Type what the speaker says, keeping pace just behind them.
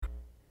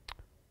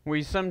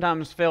We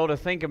sometimes fail to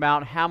think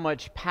about how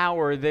much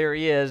power there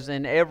is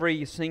in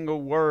every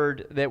single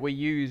word that we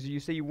use. You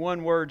see,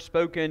 one word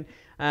spoken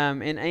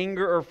in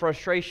anger or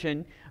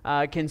frustration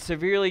can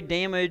severely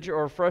damage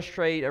or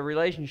frustrate a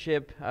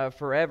relationship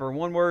forever.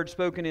 One word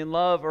spoken in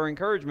love or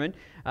encouragement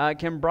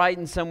can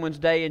brighten someone's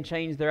day and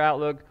change their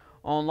outlook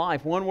on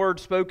life. One word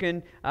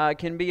spoken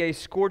can be a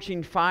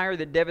scorching fire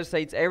that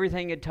devastates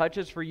everything it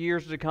touches for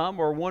years to come,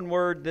 or one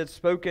word that's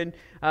spoken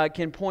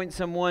can point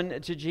someone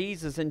to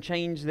Jesus and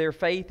change their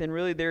faith and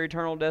really their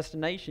eternal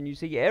destination. You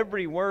see,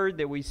 every word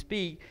that we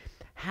speak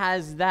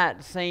has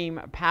that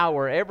same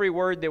power. Every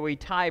word that we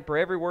type, or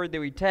every word that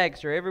we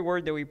text, or every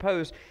word that we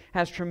post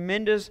has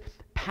tremendous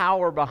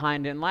power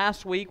behind it. And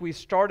last week we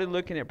started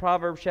looking at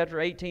Proverbs chapter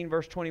 18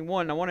 verse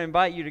 21. I want to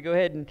invite you to go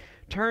ahead and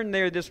turn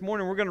there this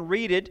morning. We're going to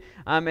read it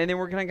and then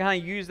we're going to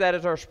kind of use that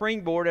as our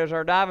springboard, as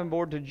our diving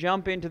board to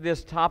jump into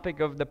this topic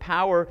of the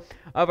power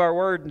of our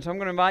word. And so I'm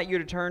going to invite you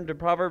to turn to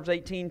Proverbs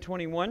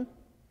 18:21.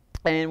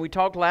 And we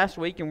talked last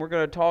week, and we're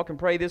going to talk and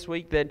pray this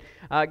week that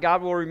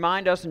God will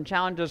remind us and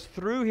challenge us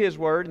through His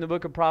Word in the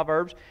book of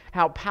Proverbs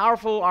how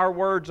powerful our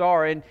words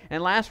are. And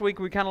last week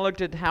we kind of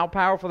looked at how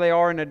powerful they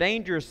are in a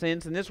dangerous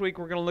sense, and this week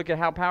we're going to look at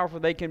how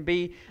powerful they can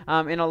be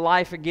in a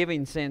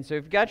life-giving sense. So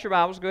if you've got your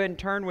Bibles, go ahead and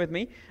turn with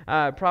me.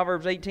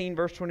 Proverbs 18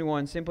 verse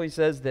 21 simply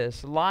says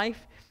this: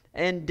 "Life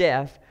and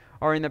death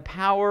are in the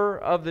power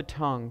of the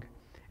tongue,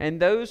 and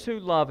those who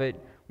love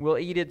it will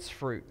eat its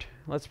fruit."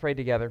 Let's pray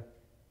together.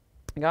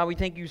 God, we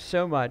thank you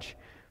so much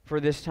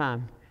for this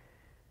time.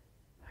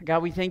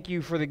 God, we thank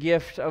you for the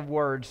gift of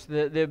words,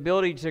 the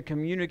ability to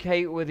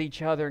communicate with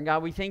each other. And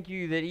God, we thank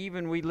you that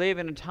even we live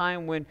in a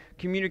time when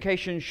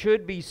communication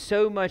should be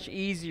so much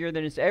easier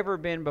than it's ever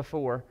been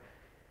before.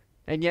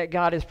 And yet,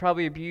 God, is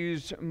probably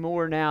abused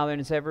more now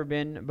than it's ever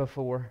been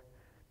before.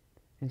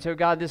 And so,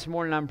 God, this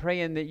morning I'm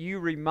praying that you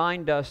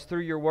remind us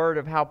through your word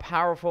of how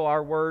powerful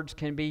our words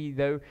can be.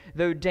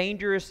 Though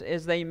dangerous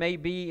as they may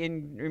be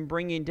in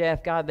bringing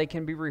death, God, they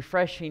can be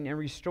refreshing and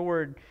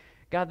restored.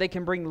 God, they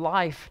can bring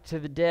life to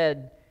the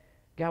dead.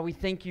 God, we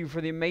thank you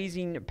for the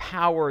amazing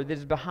power that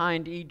is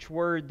behind each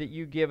word that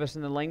you give us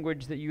and the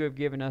language that you have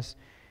given us.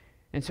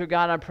 And so,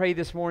 God, I pray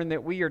this morning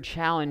that we are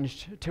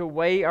challenged to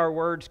weigh our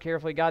words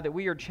carefully. God, that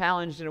we are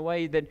challenged in a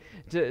way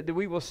that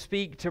we will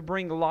speak to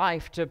bring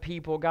life to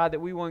people. God, that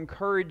we will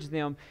encourage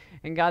them.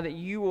 And God, that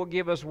you will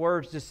give us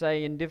words to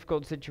say in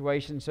difficult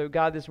situations. So,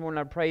 God, this morning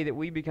I pray that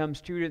we become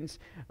students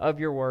of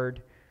your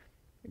word.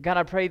 God,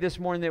 I pray this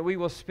morning that we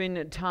will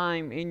spend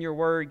time in your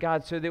word,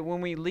 God, so that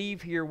when we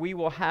leave here, we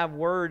will have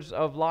words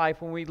of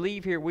life. When we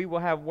leave here, we will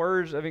have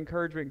words of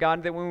encouragement.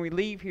 God, that when we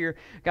leave here,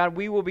 God,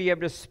 we will be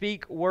able to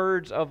speak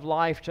words of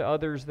life to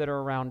others that are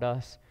around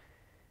us.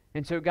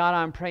 And so, God,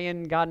 I'm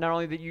praying, God, not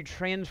only that you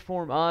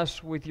transform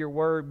us with your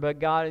word, but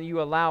God,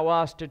 you allow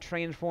us to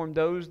transform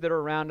those that are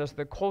around us,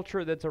 the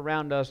culture that's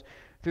around us,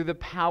 through the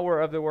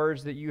power of the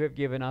words that you have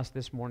given us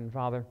this morning,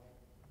 Father.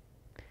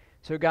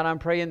 So, God, I'm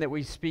praying that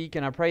we speak,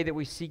 and I pray that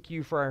we seek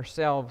you for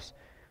ourselves,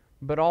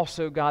 but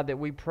also, God, that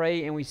we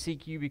pray and we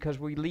seek you because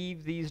we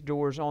leave these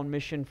doors on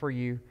mission for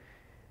you.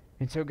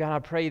 And so, God, I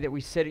pray that we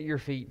sit at your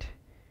feet,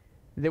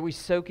 that we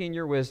soak in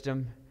your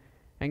wisdom,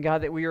 and,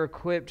 God, that we are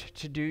equipped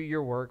to do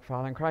your work,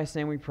 Father. In Christ's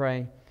name we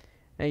pray.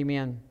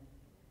 Amen.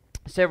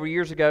 Several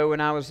years ago, when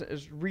I was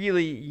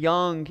really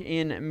young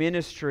in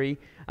ministry,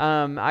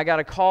 I got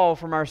a call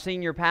from our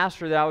senior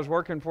pastor that I was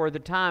working for at the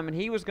time, and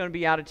he was going to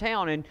be out of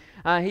town.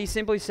 And he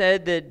simply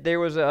said that there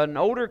was an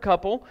older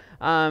couple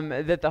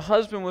that the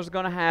husband was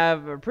going to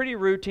have a pretty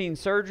routine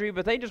surgery,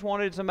 but they just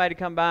wanted somebody to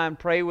come by and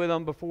pray with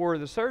them before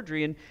the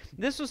surgery. And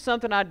this was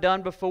something I'd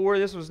done before.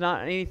 This was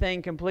not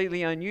anything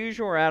completely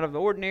unusual or out of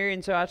the ordinary.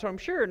 And so I told him,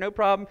 sure, no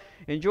problem.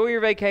 Enjoy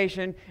your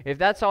vacation. If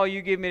that's all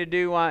you give me to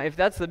do, if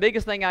that's the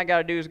biggest thing I got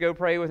to do is go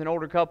pray with an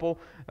older couple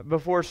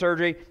before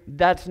surgery,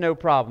 that's no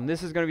problem.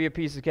 This is going to be a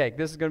piece of cake.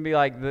 This is going to be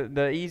like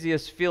the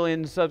easiest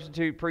fill-in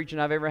substitute preaching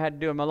I've ever had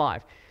to do in my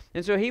life.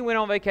 And so he went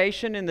on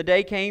vacation, and the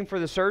day came for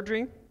the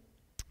surgery.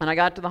 And I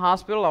got to the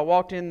hospital. I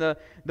walked in the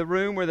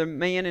room where the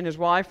man and his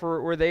wife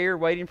were there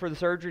waiting for the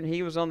surgery, and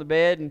he was on the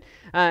bed.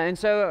 And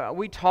so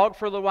we talked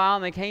for a little while,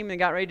 and they came and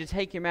got ready to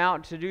take him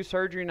out to do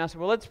surgery. And I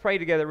said, well, let's pray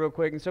together real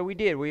quick. And so we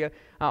did. We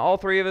all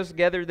three of us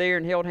gathered there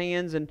and held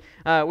hands, and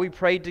we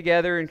prayed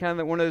together, and kind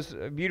of one of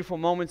those beautiful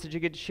moments that you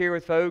get to share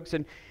with folks.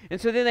 And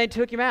so then they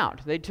took him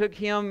out. They took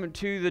him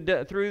through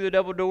the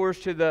double doors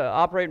to the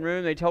operating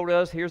room. They told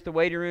us, here's the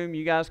waiting room.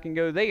 You guys can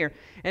go there.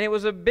 And it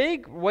was a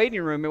big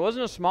waiting room. It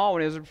wasn't a small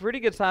one. It was a pretty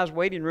good sized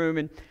waiting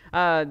room.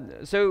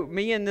 And so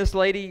me and this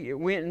lady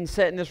went and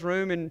sat in this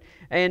room,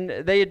 and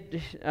they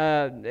had,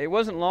 it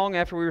wasn't long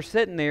after we were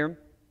sitting there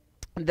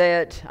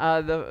that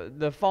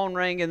the phone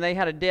rang, and they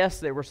had a desk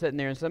that were sitting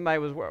there, and somebody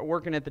was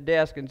working at the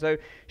desk, and so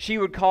she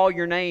would call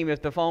your name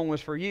if the phone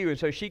was for you. And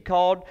so she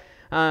called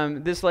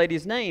this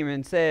lady's name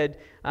and said,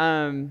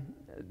 the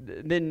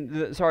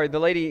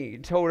lady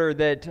told her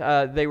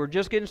that they were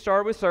just getting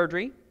started with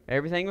surgery.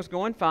 Everything was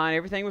going fine.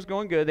 Everything was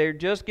going good. They were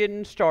just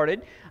getting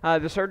started.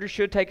 The surgery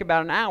should take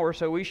about an hour,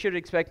 so we should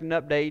expect an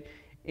update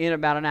in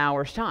about an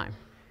hour's time.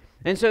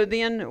 And so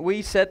then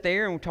we sat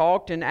there and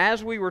talked, and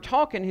as we were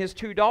talking, his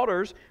two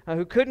daughters,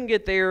 who couldn't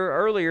get there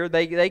earlier,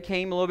 they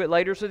came a little bit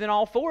later, so then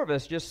all four of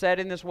us just sat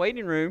in this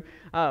waiting room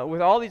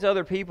with all these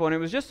other people, and it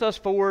was just us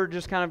four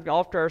just kind of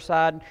off to our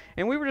side,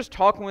 and we were just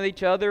talking with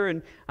each other,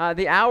 and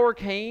the hour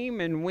came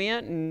and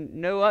went, and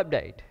no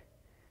update.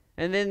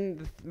 And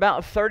then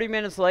about 30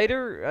 minutes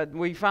later,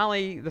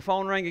 the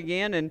phone rang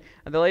again, and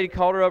the lady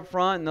called her up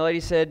front, and the lady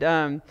said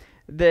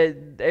that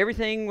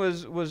everything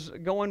was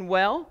going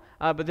well,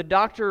 but the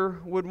doctor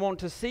would want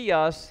to see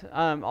us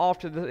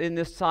in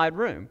this side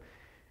room.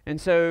 And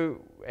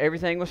so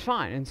everything was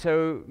fine. And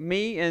so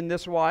me and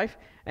this wife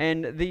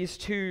and these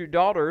two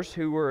daughters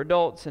who were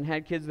adults and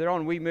had kids of their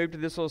own, we moved to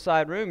this little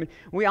side room. And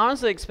we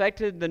honestly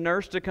expected the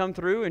nurse to come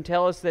through and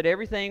tell us that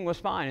everything was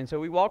fine. And so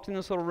we walked in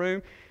this little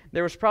room.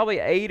 There was probably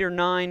 8 or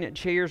 9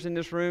 chairs in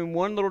this room,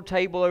 one little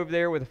table over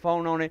there with a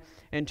phone on it,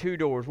 and 2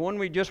 doors. One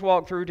we just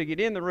walked through to get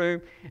in the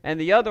room, and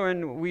the other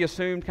one we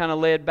assumed kind of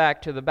led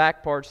back to the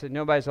back parts that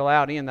nobody's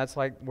allowed in. That's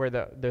like where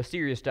the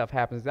serious stuff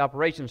happens, the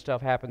operation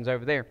stuff happens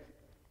over there.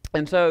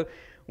 And so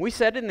we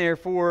sat in there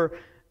for,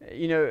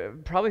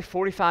 probably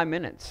 45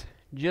 minutes,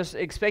 just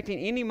expecting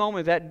any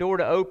moment that door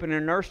to open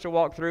and a nurse to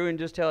walk through and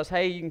just tell us,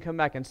 hey, you can come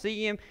back and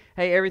see him.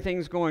 Hey,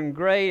 everything's going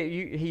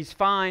great. He's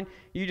fine.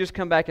 You just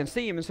come back and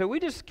see him. And so we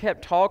just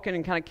kept talking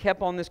and kind of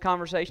kept on this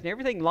conversation.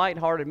 Everything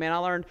lighthearted, man. I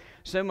learned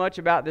so much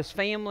about this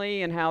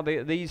family and how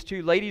these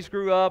two ladies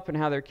grew up and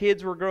how their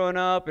kids were growing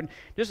up and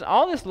just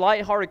all this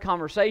lighthearted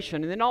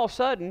conversation. And then all of a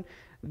sudden,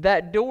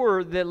 that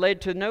door that led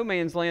to no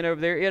man's land over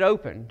there, it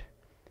opened.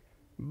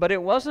 But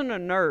it wasn't a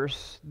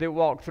nurse that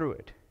walked through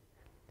it.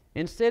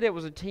 Instead, it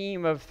was a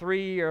team of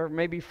 3 or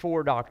maybe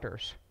 4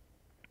 doctors.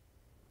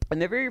 And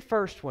the very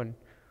first one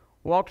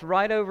walked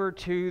right over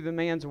to the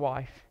man's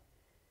wife.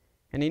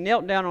 And he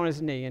knelt down on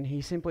his knee and he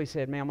simply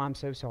said, "Ma'am, I'm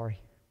so sorry.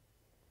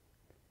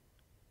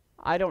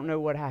 I don't know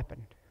what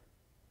happened.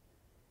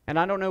 And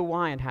I don't know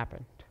why it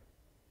happened.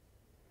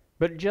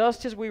 But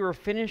just as we were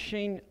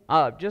finishing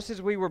up, just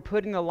as we were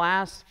putting the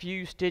last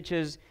few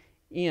stitches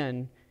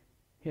in,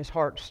 his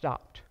heart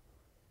stopped.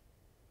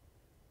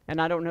 And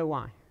I don't know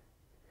why.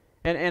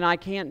 And I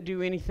can't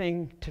do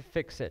anything to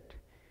fix it.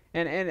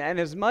 And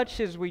as much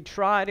as we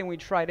tried and we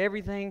tried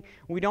everything,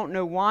 we don't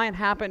know why it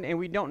happened and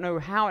we don't know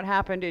how it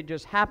happened. It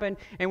just happened.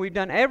 And we've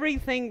done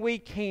everything we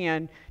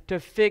can to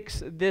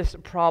fix this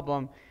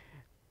problem.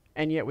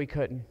 And yet we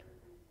couldn't.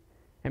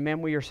 And man,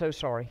 we are so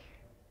sorry."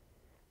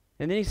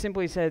 And then he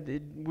simply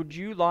said, "Would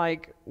you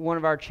like one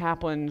of our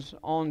chaplains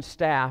on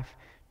staff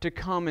to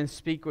come and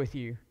speak with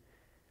you?"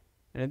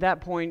 And at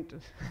that point,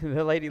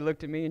 the lady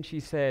looked at me and she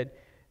said,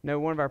 "No,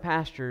 one of our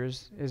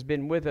pastors has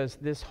been with us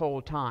this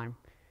whole time.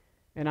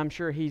 And I'm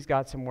sure he's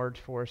got some words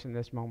for us in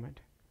this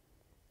moment."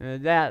 And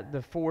at that,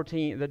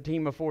 the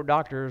team of 4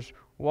 doctors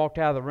walked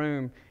out of the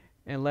room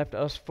and left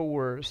us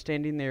 4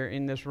 standing there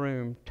in this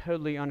room,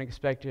 totally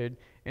unexpected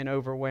and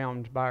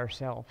overwhelmed by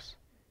ourselves.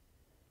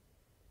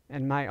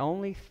 And my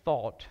only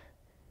thought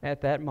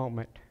at that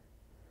moment,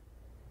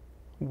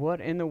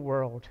 what in the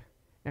world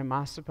am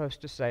I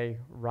supposed to say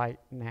right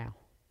now?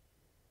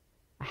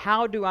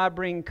 How do I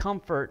bring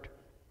comfort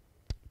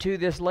to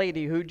this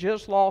lady who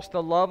just lost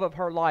the love of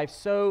her life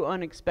so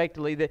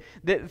unexpectedly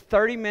that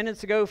 30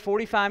 minutes ago,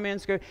 45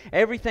 minutes ago,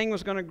 everything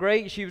was going to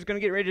great. She was going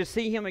to get ready to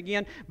see him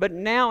again. But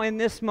now in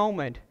this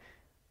moment,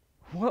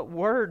 what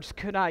words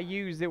could I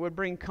use that would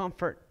bring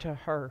comfort to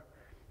her?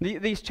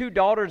 These 2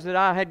 daughters that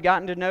I had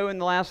gotten to know in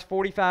the last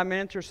 45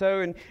 minutes or so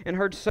and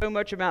heard so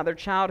much about their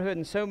childhood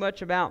and so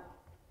much about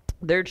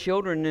their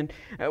children, and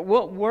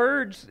what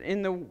words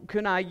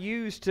could I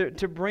use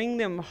to bring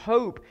them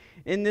hope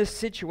in this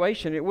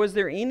situation? Was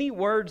there any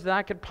words that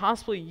I could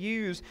possibly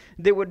use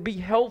that would be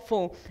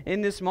helpful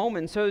in this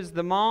moment? And so as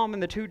the mom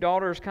and the 2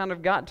 daughters kind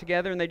of got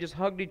together and they just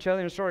hugged each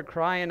other and started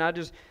crying, I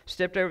just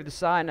stepped over the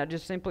side and I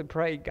just simply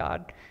prayed,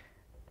 "God,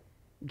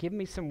 give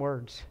me some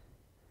words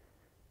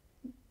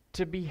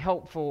to be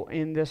helpful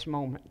in this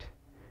moment,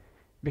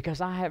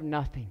 because I have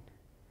nothing."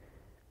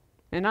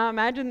 And I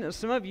imagine that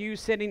some of you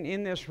sitting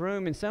in this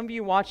room and some of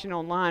you watching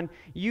online,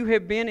 you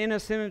have been in a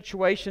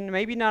situation,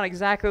 maybe not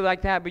exactly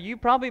like that, but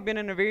you've probably been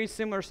in a very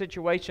similar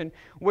situation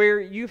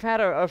where you've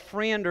had a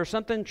friend or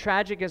something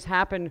tragic has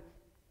happened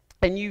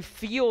and you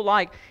feel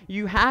like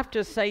you have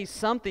to say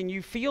something.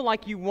 You feel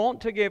like you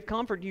want to give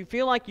comfort. You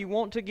feel like you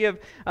want to give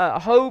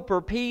hope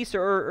or peace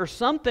or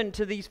something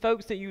to these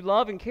folks that you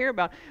love and care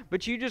about,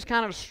 but you just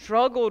kind of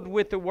struggled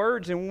with the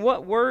words. And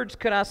what words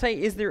could I say?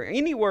 Is there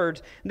any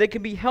words that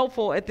could be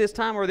helpful at this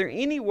time? Are there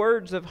any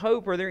words of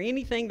hope? Are there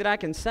anything that I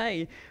can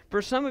say?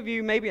 For some of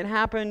you, maybe it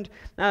happened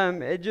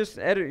just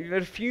at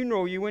a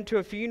funeral. You went to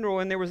a funeral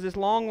and there was this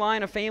long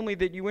line of family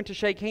that you went to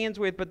shake hands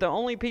with, but the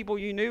only people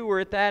you knew were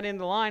at that end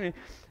of the line. And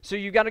so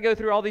you got to go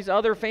through all these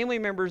other family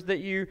members that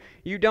you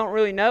don't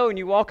really know, and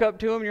you walk up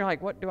to them and you're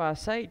like, what do I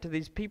say to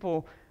these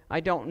people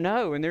I don't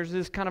know? And there's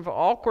this kind of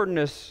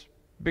awkwardness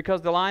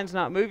because the line's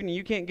not moving.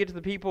 You can't get to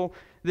the people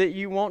that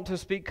you want to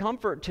speak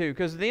comfort to,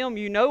 because them,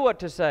 you know what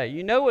to say.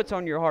 You know what's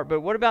on your heart.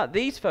 But what about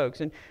these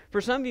folks? And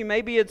for some of you,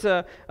 maybe it's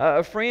a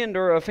friend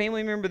or a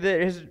family member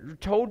that has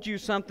told you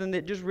something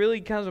that just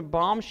really kind of a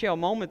bombshell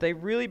moment.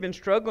 They've really been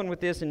struggling with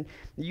this, and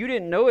you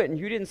didn't know it, and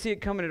you didn't see it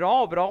coming at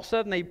all. But all of a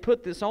sudden, they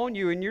put this on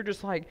you, and you're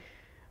just like,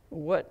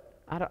 what?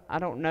 I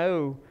don't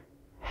know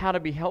how to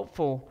be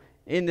helpful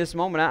in this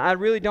moment. I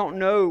really don't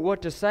know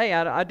what to say.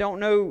 I don't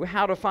know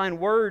how to find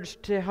words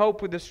to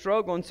help with the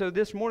struggle. And so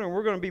this morning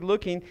we're going to be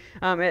looking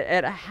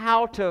at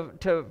how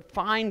to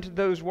find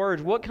those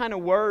words. What kind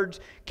of words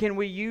can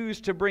we use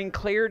to bring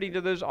clarity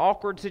to those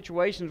awkward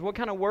situations? What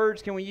kind of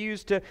words can we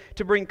use to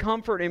bring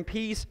comfort and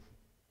peace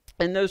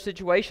in those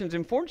situations?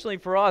 And fortunately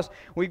for us,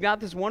 we've got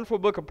this wonderful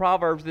book of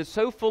Proverbs that's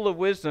so full of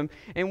wisdom.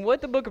 And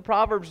what the book of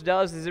Proverbs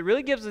does is it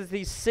really gives us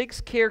these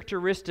 6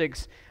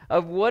 characteristics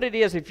of what it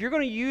is. If you're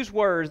going to use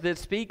words that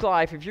speak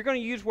life, if you're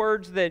going to use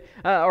words that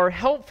are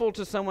helpful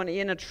to someone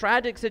in a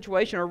tragic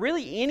situation, or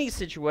really any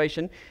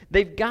situation,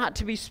 they've got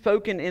to be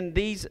spoken in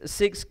these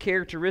 6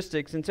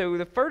 characteristics. And so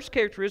the first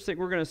characteristic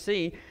we're going to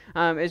see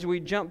as we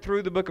jump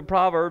through the book of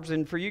Proverbs,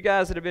 and for you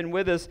guys that have been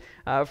with us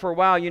for a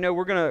while, you know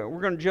we're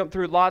going to jump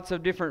through lots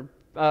of different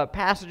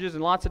passages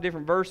and lots of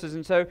different verses.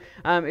 And so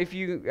if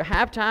you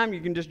have time,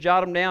 you can just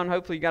jot them down.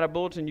 Hopefully you got a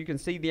bulletin, you can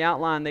see the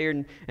outline there,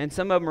 and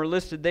some of them are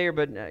listed there,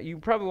 but you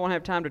probably won't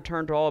have time to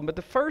turn to all of them. But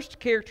the first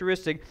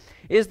characteristic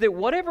is that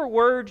whatever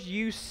words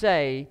you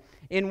say,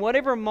 in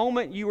whatever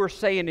moment you are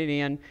saying it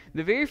in,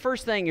 the very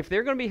first thing, if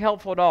they're going to be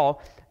helpful at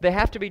all, they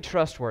have to be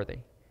trustworthy.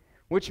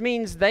 Which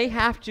means they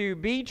have to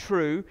be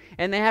true,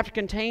 and they have to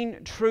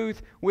contain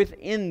truth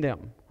within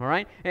them, all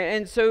right?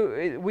 And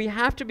so we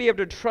have to be able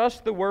to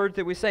trust the words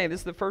that we say. This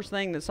is the first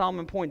thing that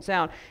Solomon points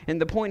out, and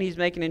the point he's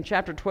making in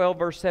chapter 12,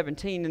 verse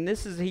 17. And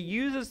this is, he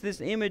uses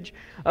this image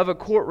of a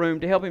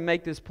courtroom to help him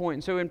make this point.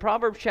 And so in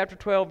Proverbs chapter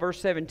 12,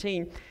 verse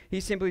 17, he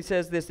simply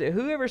says this, that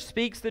whoever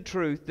speaks the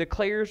truth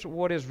declares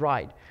what is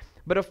right,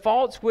 but a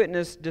false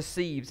witness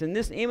deceives. In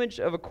this image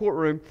of a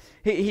courtroom,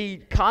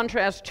 he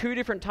contrasts 2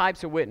 different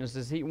types of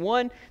witnesses.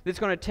 One that's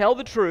going to tell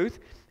the truth,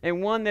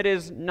 and one that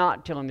is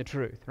not telling the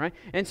truth, right?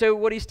 And so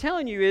what he's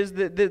telling you is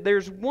that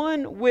there's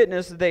one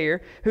witness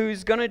there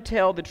who's going to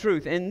tell the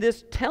truth. And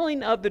this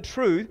telling of the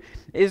truth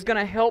is going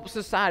to help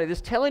society.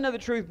 This telling of the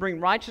truth bring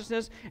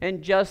righteousness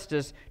and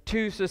justice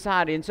to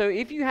society. And so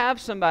if you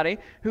have somebody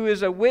who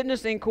is a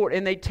witness in court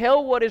and they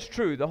tell what is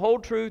true, the whole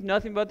truth,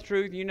 nothing but the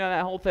truth, you know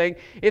that whole thing,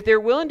 if they're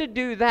willing to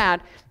do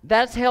that,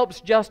 that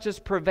helps justice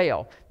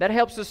prevail. That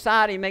helps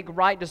society make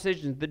right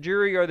decisions, the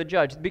jury or the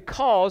judge,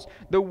 because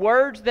the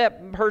words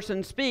that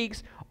person speaks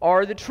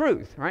are the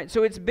truth, right?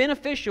 So it's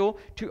beneficial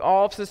to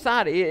all of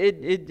society.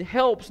 It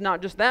helps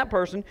not just that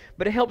person,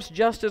 but it helps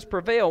justice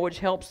prevail, which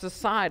helps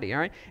society, all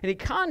right? And he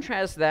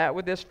contrasts that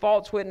with this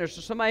false witness,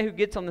 or somebody who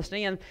gets on the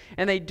stand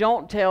and they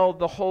don't tell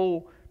the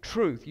whole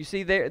truth. You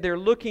see, they're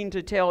looking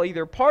to tell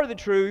either part of the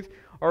truth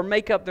or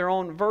make up their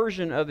own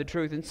version of the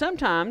truth. And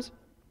sometimes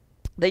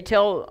they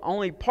tell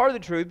only part of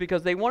the truth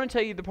because they want to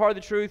tell you the part of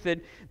the truth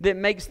that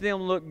makes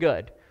them look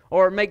good,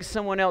 or makes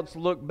someone else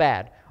look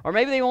bad. Or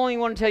maybe they only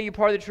want to tell you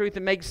part of the truth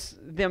that makes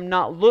them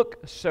not look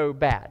so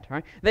bad.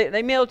 Right?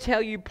 They may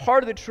tell you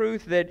part of the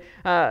truth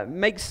that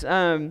makes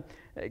kind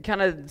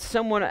of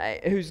someone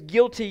who's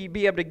guilty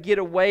be able to get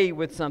away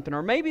with something.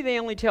 Or maybe they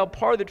only tell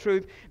part of the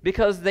truth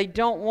because they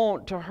don't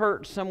want to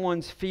hurt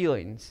someone's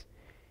feelings.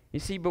 You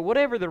see, but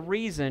whatever the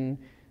reason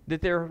that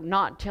they're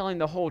not telling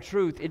the whole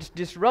truth, it's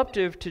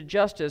disruptive to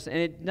justice, and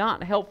it's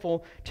not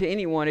helpful to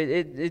anyone.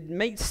 It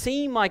may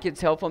seem like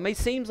it's helpful. It may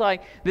seem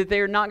like that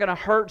they're not going to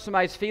hurt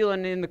somebody's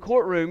feeling in the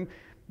courtroom,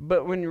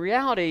 but when in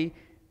reality,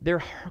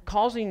 they're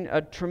causing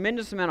a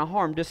tremendous amount of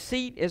harm.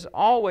 Deceit is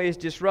always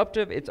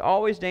disruptive, it's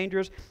always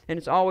dangerous, and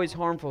it's always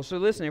harmful. So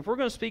listen, if we're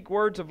going to speak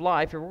words of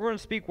life, if we're going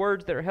to speak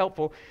words that are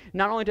helpful,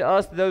 not only to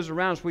us, but those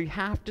around us, we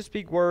have to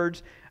speak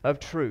words of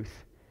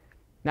truth.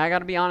 Now, I got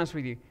to be honest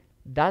with you.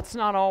 That's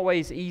not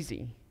always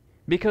easy,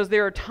 because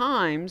there are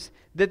times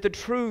that the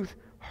truth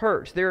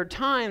hurts. There are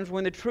times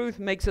when the truth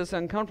makes us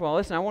uncomfortable.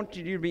 Listen, I want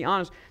you to be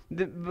honest,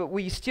 but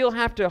we still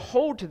have to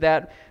hold to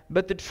that,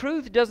 but the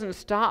truth doesn't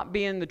stop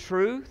being the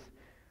truth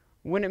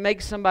when it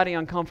makes somebody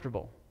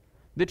uncomfortable.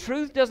 The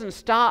truth doesn't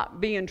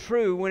stop being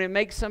true when it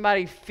makes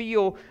somebody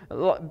feel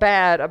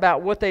bad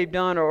about what they've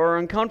done or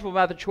uncomfortable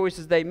about the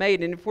choices they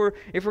made. And if we're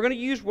going to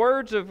use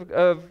words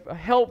of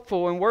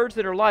helpful and words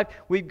that are life,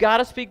 we've got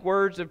to speak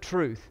words of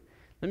truth.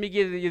 Let me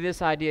give you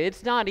this idea.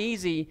 It's not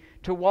easy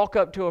to walk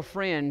up to a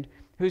friend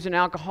who's an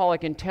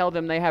alcoholic and tell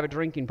them they have a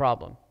drinking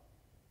problem.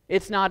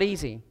 It's not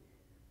easy,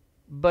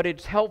 but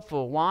it's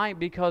helpful. Why?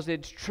 Because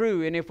it's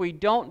true. And if we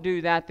don't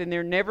do that, then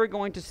they're never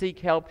going to seek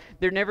help.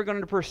 They're never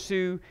going to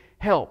pursue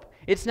help.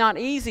 It's not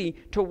easy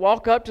to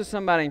walk up to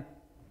somebody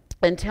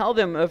and tell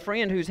them, a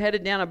friend who's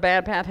headed down a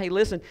bad path, hey,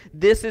 listen,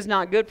 this is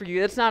not good for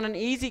you. It's not an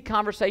easy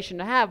conversation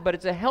to have, but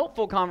it's a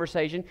helpful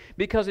conversation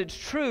because it's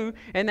true,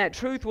 and that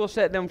truth will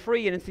set them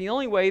free, and it's the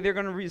only way they're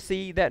going to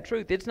receive that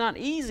truth. It's not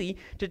easy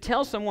to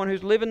tell someone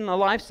who's living a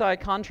lifestyle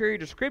contrary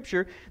to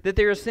Scripture that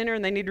they're a sinner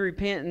and they need to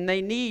repent and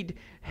they need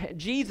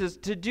Jesus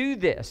to do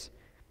this.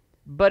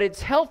 But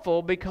it's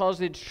helpful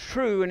because it's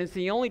true and it's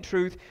the only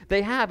truth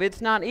they have.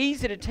 It's not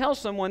easy to tell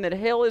someone that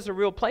hell is a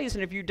real place,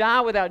 and if you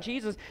die without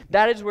Jesus,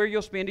 that is where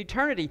you'll spend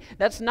eternity.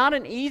 That's not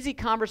an easy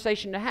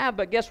conversation to have,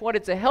 but guess what?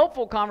 It's a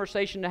helpful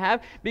conversation to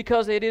have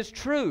because it is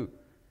true.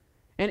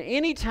 And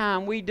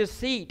anytime we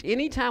deceit,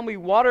 anytime we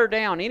water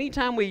down,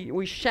 anytime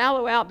we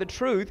shallow out the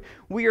truth,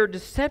 we are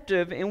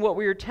deceptive in what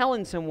we are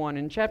telling someone.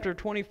 In chapter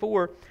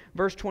 24,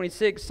 verse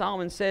 26,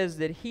 Solomon says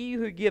that he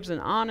who gives an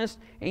honest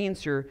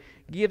answer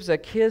gives a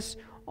kiss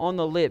on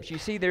the lips. You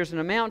see, there's an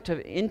amount of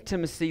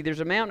intimacy,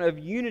 there's an amount of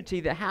unity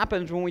that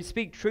happens when we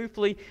speak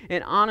truthfully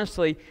and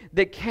honestly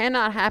that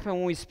cannot happen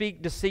when we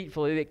speak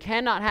deceitfully, that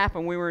cannot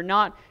happen when we're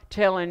not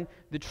telling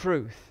the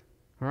truth.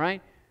 All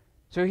right?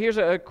 So here's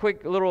a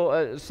quick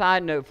little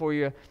side note for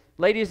you.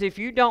 Ladies, if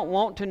you don't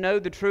want to know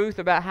the truth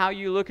about how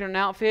you look in an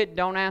outfit,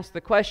 don't ask the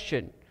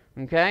question,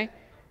 okay?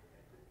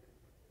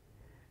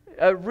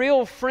 A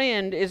real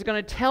friend is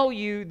going to tell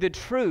you the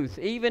truth,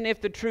 even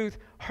if the truth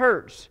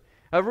hurts.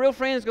 A real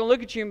friend is going to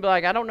look at you and be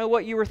like, I don't know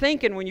what you were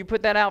thinking when you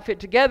put that outfit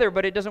together,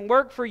 but it doesn't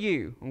work for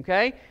you,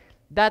 okay?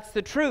 That's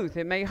the truth.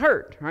 It may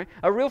hurt, right?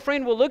 A real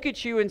friend will look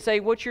at you and say,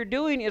 what you're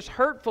doing is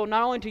hurtful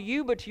not only to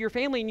you, but to your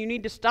family, and you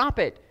need to stop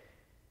it.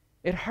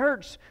 It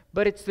hurts,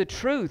 but it's the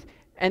truth.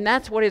 And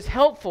that's what is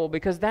helpful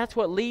because that's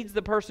what leads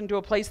the person to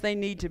a place they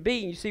need to be.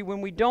 You see, when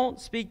we don't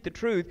speak the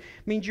truth,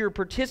 it means you're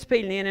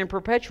participating in and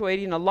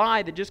perpetuating a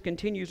lie that just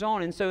continues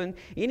on. And so in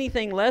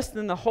anything less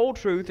than the whole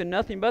truth and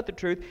nothing but the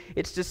truth,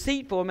 it's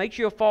deceitful. It makes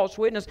you a false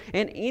witness.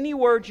 And any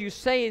words you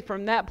say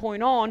from that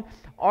point on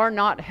are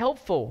not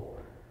helpful.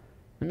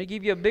 Let me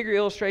give you a bigger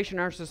illustration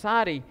in our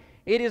society.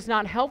 It is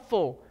not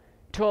helpful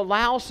to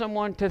allow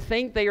someone to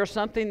think they are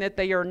something that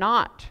they are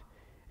not,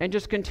 and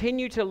just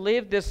continue to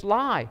live this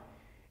lie.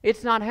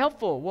 It's not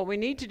helpful. What we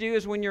need to do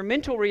is when your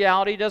mental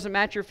reality doesn't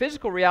match your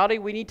physical reality,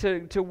 we need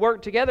to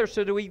work together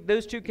so that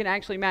those two can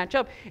actually match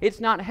up. It's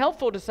not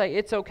helpful to say,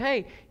 it's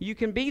okay, you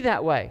can be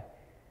that way.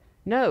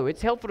 No,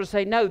 it's helpful to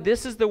say, no,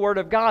 this is the Word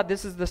of God.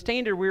 This is the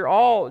standard we're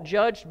all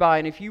judged by.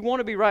 And if you want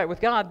to be right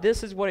with God,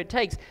 this is what it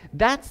takes.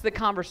 That's the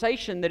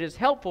conversation that is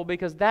helpful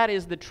because that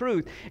is the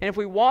truth. And if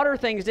we water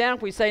things down,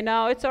 if we say,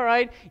 no, it's all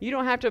right, you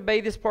don't have to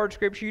obey this part of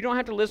Scripture, you don't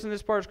have to listen to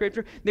this part of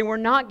Scripture, then we're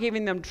not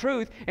giving them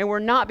truth and we're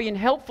not being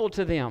helpful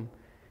to them.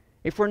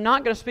 If we're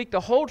not going to speak the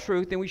whole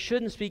truth, then we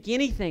shouldn't speak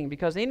anything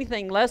because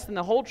anything less than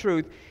the whole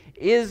truth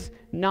is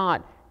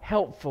not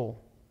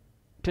helpful.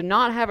 To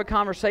not have a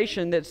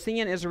conversation that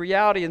sin is a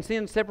reality and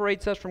sin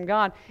separates us from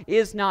God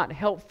is not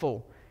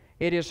helpful.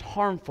 It is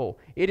harmful.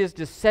 It is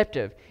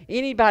deceptive.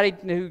 Anybody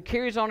who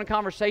carries on a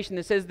conversation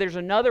that says there's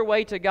another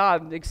way to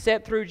God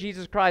except through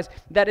Jesus Christ,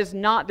 that is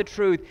not the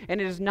truth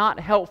and it is not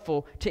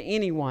helpful to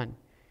anyone.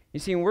 You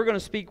see, when we're going to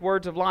speak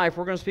words of life,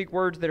 we're going to speak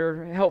words that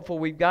are helpful.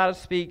 We've got to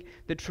speak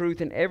the truth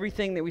in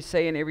everything that we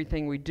say and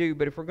everything we do.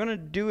 But if we're going to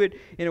do it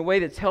in a way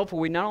that's helpful,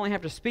 we not only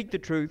have to speak the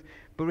truth,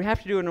 but we have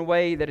to do it in a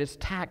way that is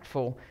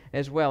tactful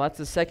as well. That's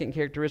the second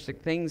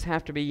characteristic. Things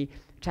have to be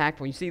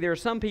tactful. You see, there are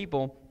some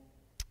people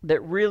that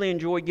really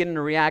enjoy getting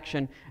a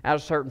reaction out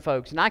of certain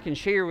folks. And I can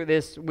share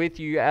this with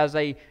you as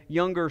a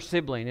younger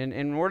sibling.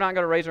 And we're not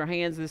going to raise our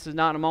hands. This is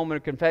not a moment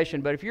of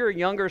confession. But if you're a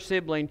younger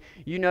sibling,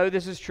 you know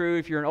this is true.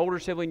 If you're an older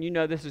sibling, you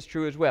know this is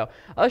true as well.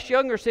 Us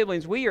younger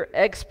siblings, we are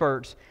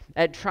experts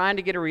at trying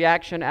to get a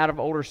reaction out of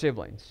older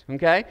siblings.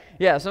 Okay?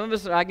 Yeah, some of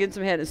us, I get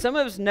some head. And some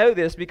of us know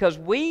this because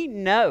we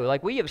know,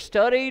 like we have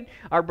studied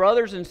our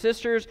brothers and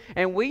sisters,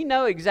 and we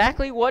know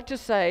exactly what to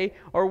say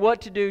or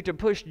what to do to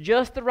push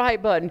just the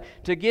right button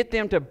to get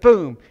them to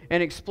boom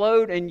and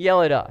explode and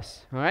yell at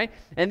us. All right?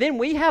 And then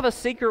we have a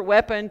secret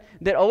weapon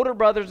that older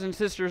brothers and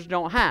sisters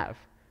don't have.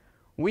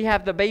 We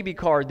have the baby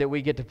card that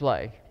we get to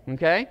play.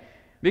 Okay?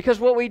 Because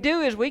what we do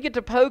is we get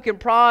to poke and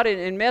prod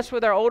and mess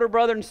with our older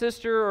brother and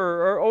sister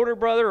or older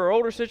brother or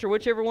older sister,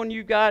 whichever one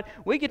you got.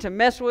 We get to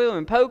mess with them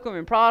and poke them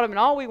and prod them and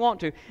all we want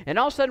to. And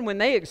all of a sudden when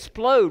they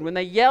explode, when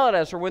they yell at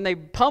us or when they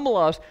pummel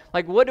us,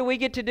 like what do we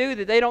get to do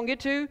that they don't get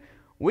to?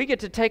 We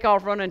get to take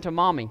off running to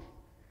mommy.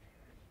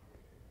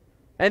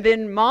 And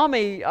then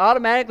mommy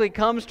automatically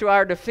comes to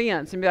our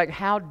defense and be like,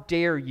 how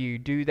dare you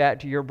do that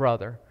to your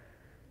brother?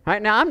 All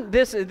right, now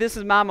this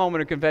is my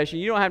moment of confession.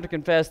 You don't have to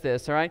confess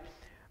this, all right?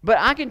 But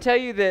I can tell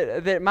you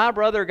that my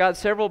brother got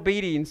several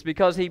beatings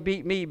because he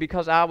beat me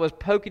because I was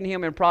poking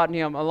him and prodding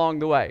him along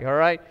the way, all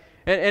right?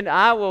 And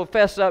I will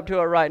fess up to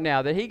it right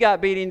now, that he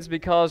got beatings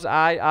because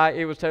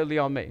it was totally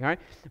on me, all right?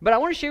 But I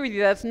want to share with you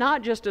that's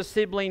not just a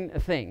sibling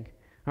thing,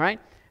 all right?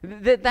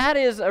 That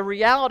is a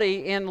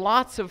reality in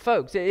lots of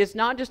folks. It's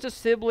not just a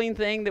sibling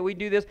thing that we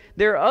do this.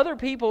 There are other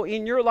people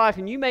in your life,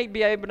 and you may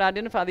be able to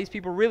identify these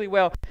people really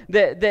well,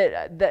 that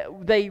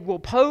they will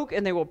poke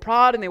and they will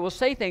prod and they will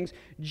say things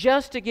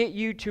just to get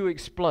you to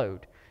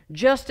explode,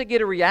 just to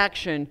get a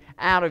reaction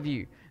out of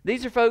you.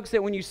 These are folks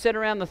that when you sit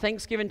around the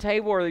Thanksgiving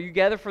table or you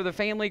gather for the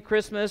family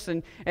Christmas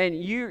and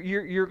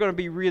you're going to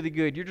be really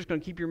good. You're just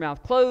going to keep your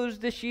mouth closed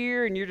this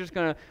year and you're just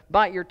going to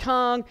bite your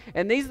tongue.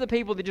 And these are the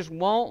people that just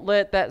won't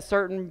let that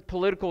certain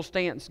political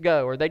stance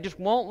go, or they just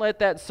won't let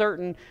that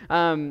certain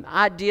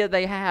idea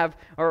they have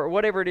or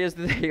whatever it is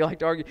that they like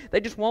to argue.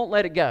 They just won't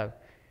let it go.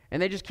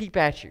 And they just keep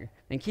at you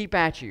and keep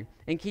at you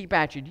and keep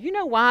at you. Do you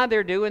know why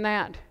they're doing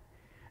that?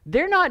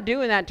 They're not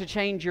doing that to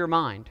change your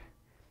mind.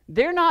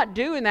 They're not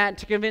doing that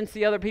to convince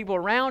the other people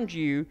around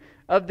you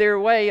of their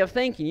way of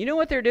thinking. You know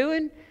what they're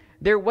doing?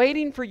 They're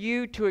waiting for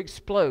you to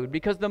explode,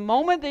 because the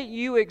moment that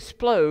you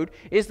explode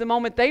is the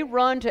moment they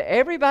run to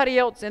everybody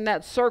else in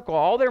that circle,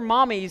 all their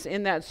mommies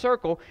in that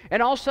circle,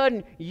 and all of a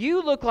sudden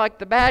you look like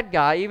the bad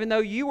guy. Even though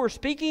you were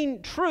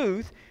speaking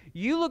truth,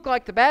 you look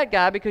like the bad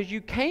guy because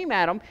you came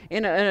at them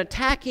in an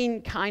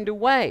attacking kind of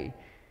way.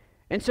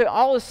 And so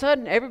all of a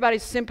sudden,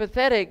 everybody's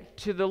sympathetic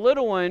to the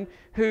little one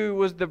who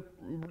was the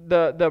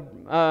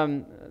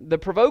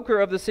provoker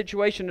of the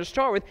situation to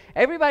start with.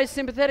 Everybody's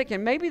sympathetic,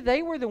 and maybe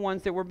they were the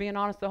ones that were being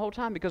honest the whole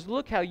time, because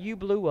look how you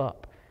blew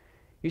up.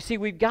 You see,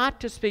 we've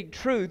got to speak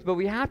truth, but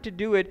we have to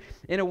do it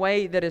in a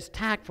way that is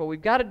tactful.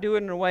 We've got to do it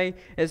in a way,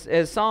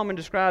 as Solomon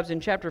describes in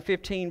chapter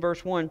 15,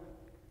 verse 1.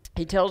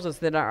 He tells us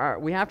that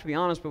we have to be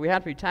honest, but we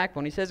have to be tactful.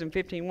 And he says in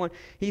 15:1,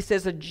 he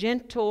says, a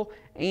gentle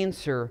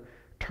answer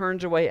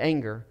turns away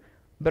anger,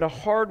 but a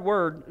hard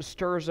word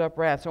stirs up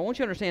wrath. So I want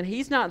you to understand,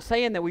 he's not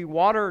saying that we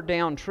water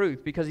down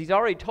truth, because he's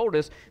already told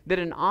us that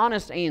an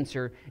honest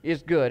answer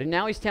is good. And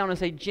now he's telling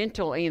us a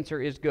gentle answer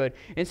is good.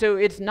 And so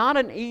it's not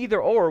an either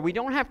or. We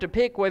don't have to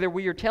pick whether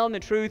we are telling the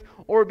truth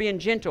or being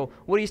gentle.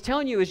 What he's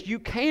telling you is you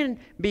can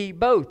be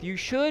both. You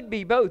should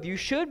be both. You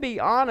should be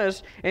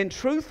honest and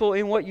truthful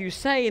in what you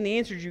say and the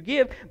answers you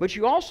give, but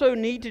you also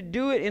need to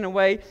do it in a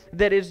way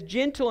that is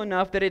gentle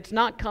enough that it's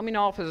not coming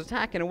off as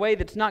attack, in a way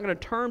that's not going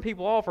to turn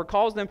people off or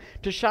cause them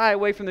to shy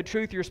away from the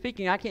truth you're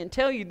speaking. I can't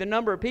tell you the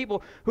number of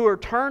people who are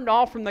turned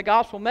off from the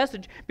gospel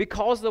message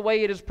because of the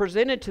way it is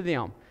presented to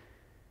them.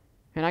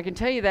 And I can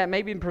tell you that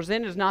maybe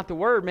presented is not the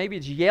word. Maybe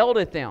it's yelled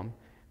at them.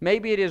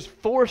 Maybe it is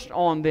forced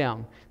on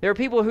them. There are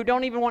people who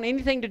don't even want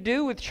anything to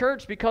do with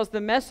church because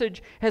the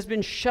message has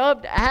been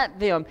shoved at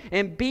them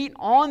and beat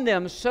on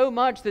them so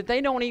much that they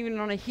don't even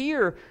want to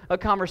hear a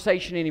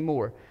conversation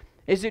anymore.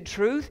 Is it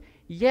truth?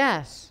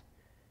 Yes.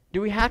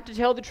 Do we have to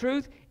tell the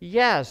truth?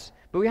 Yes.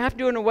 But we have to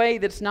do it in a way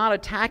that's not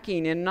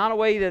attacking, and not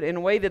in a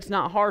way that's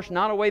not harsh,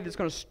 not a way that's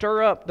going to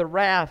stir up the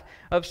wrath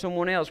of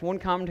someone else. One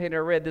commentator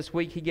I read this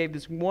week, he gave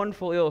this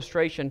wonderful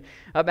illustration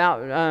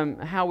about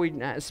how we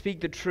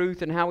speak the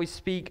truth and how we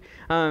speak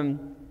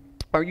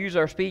or use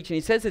our speech. And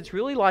he says it's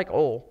really like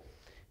oil.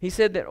 He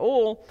said that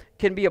oil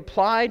can be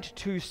applied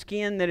to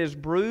skin that is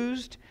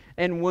bruised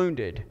and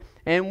wounded.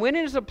 And when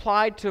it is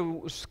applied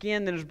to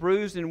skin that is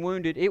bruised and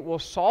wounded, it will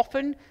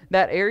soften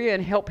that area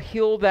and help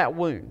heal that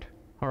wound.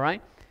 All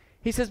right?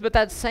 He says, but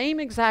that same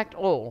exact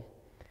oil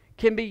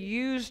can be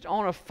used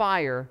on a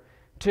fire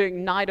to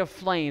ignite a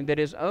flame that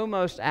is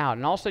almost out.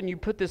 And all of a sudden you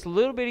put this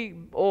little bitty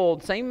oil,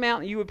 same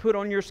amount you would put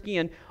on your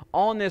skin,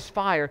 on this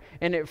fire,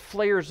 and it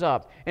flares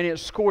up, and it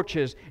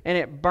scorches, and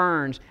it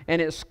burns,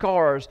 and it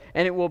scars,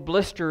 and it will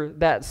blister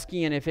that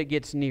skin if it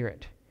gets near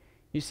it.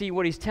 You see,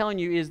 what he's telling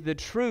you is the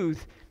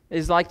truth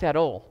is like that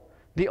oil.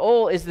 The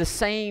oil is the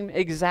same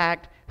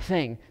exact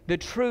thing. The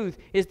truth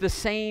is the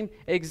same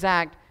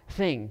exact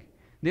thing.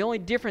 The only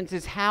difference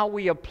is how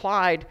we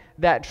applied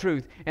that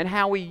truth and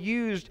how we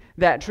used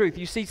that truth.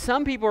 You see,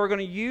 some people are going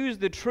to use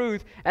the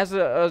truth as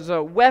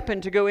a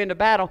weapon to go into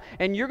battle,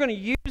 and you're going to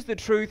use the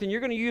truth and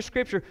you're going to use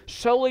Scripture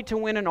solely to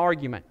win an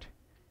argument.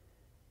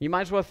 You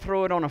might as well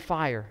throw it on a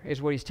fire,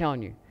 is what he's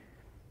telling you.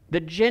 The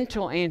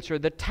gentle answer,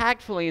 the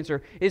tactful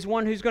answer, is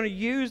one who's going to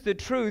use the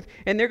truth,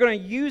 and they're going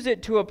to use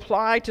it to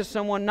apply to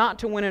someone, not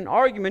to win an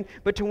argument,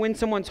 but to win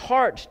someone's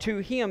heart to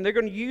Him. They're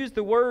going to use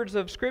the words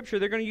of Scripture.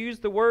 They're going to use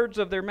the words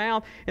of their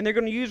mouth, and they're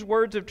going to use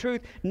words of truth,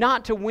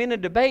 not to win a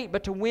debate,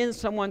 but to win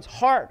someone's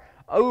heart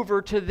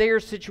over to their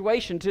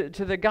situation, to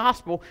the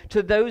gospel,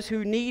 to those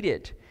who need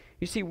it.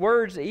 You see,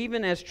 words,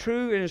 even as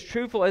true and as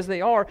truthful as they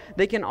are,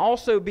 they can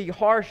also be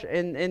harsh,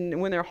 and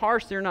when they're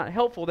harsh, they're not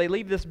helpful. They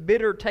leave this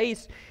bitter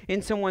taste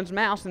in someone's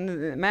mouth,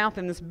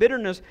 and this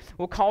bitterness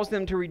will cause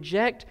them to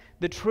reject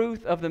the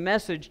truth of the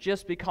message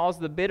just because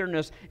the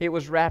bitterness it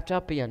was wrapped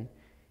up in.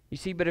 You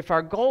see, but if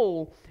our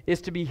goal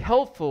is to be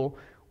helpful,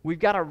 we've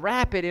got to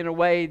wrap it in a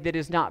way that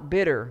is not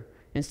bitter.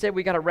 Instead,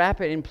 we got to wrap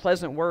it in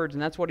pleasant words,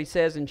 and that's what he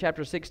says in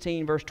chapter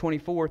 16, verse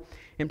 24.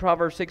 In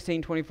Proverbs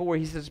 16:24,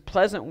 he says,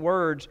 pleasant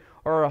words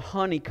are a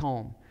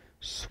honeycomb,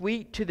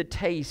 sweet to the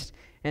taste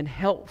and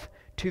health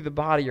to the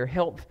body, or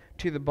health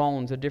to the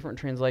bones. A different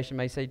translation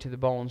may say to the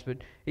bones, but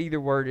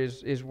either word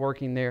is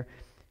working there.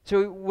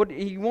 So what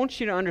he wants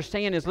you to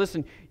understand is,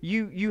 listen,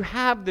 you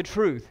have the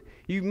truth.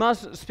 You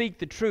must speak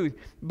the truth,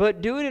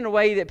 but do it in a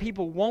way that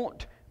people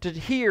want to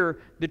hear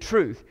the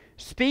truth.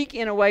 Speak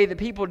in a way that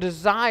people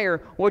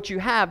desire what you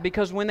have,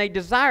 because when they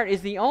desire it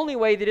is the only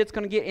way that it's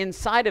going to get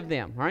inside of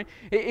them, right?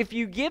 If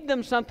you give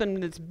them something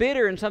that's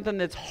bitter and something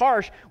that's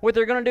harsh, what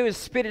they're going to do is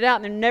spit it out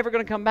and they're never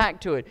going to come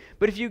back to it.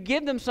 But if you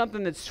give them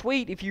something that's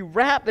sweet, if you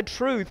wrap the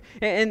truth,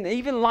 and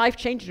even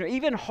life-changing, or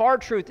even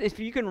hard truth, if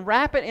you can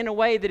wrap it in a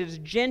way that is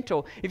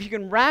gentle, if you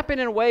can wrap it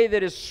in a way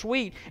that is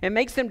sweet and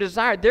makes them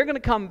desire it, they're going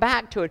to come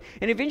back to it.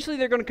 And eventually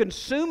they're going to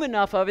consume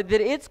enough of it that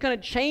it's going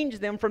to change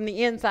them from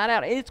the inside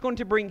out. It's going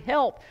to bring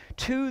help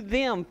to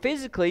them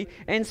physically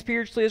and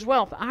spiritually as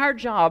well. Our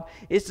job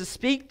is to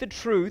speak the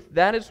truth.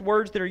 That is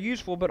words that are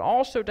useful, but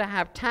also to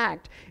have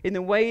tact in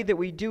the way that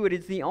we do it.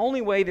 It's the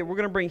only way that we're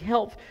going to bring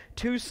help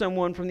to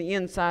someone from the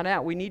inside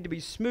out. We need to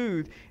be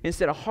smooth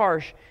instead of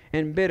harsh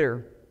and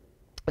bitter.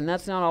 And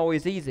that's not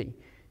always easy.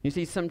 You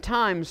see,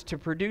 sometimes to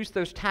produce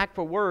those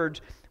tactful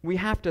words, we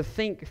have to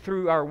think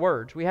through our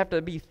words. We have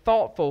to be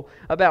thoughtful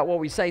about what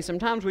we say.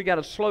 Sometimes we got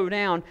to slow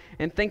down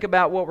and think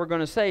about what we're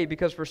going to say,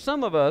 because for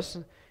some of us,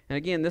 and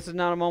again, this is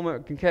not a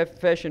moment of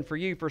confession for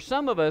you, for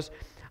some of us,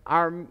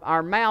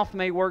 our mouth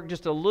may work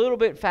just a little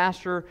bit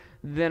faster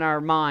than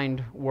our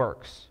mind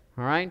works,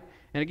 all right?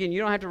 And again,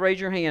 you don't have to raise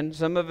your hand.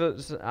 Some of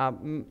us,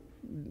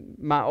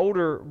 my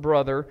older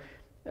brother,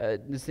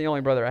 it's the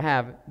only brother I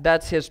have,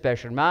 that's his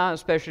specialty. My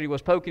specialty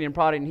was poking and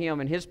prodding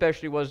him, and his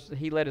specialty was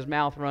he let his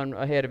mouth run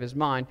ahead of his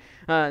mind.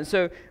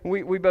 So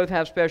we both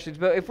have specialties.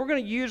 But if we're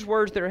going to use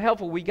words that are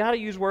helpful, we got to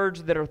use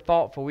words that are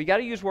thoughtful. We got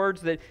to use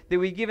words that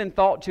we've given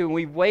thought to, and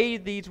we've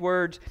weighed these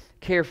words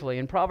carefully.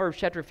 In Proverbs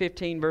chapter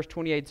 15, verse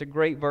 28, it's a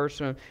great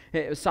verse.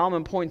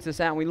 Solomon points this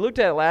out, and we looked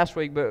at it last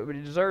week, but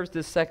it deserves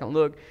this second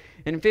look.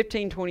 In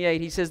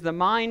 15:28, he says, "The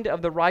mind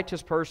of the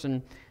righteous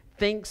person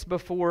thinks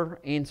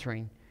before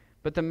answering,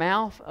 but the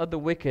mouth of the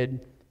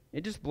wicked,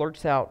 it just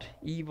blurts out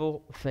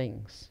evil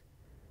things."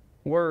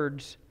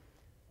 Words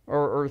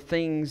or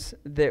things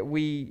that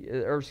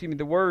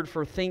the word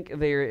for think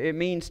there, it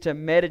means to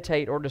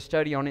meditate or to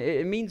study on.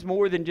 It means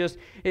more than just,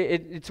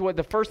 it's what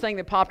the first thing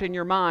that popped in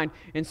your mind,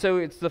 and so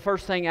it's the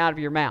first thing out of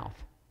your mouth,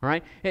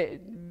 right?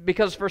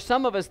 Because for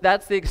some of us,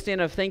 that's the extent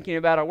of thinking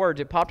about our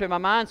words. It popped in my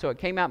mind, so it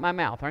came out my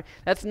mouth, right?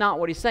 That's not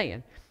what he's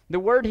saying. The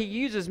word he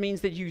uses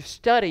means that you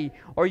study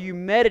or you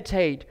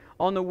meditate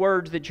on the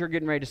words that you're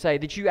getting ready to say,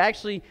 that you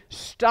actually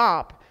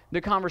stop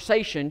the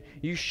conversation,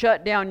 you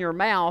shut down your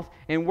mouth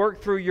and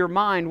work through your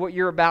mind what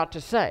you're about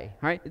to say,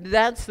 right?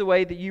 That's the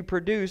way that you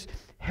produce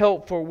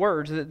helpful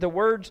words. The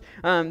words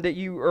that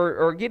you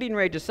are getting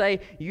ready to say,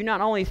 you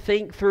not only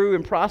think through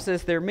and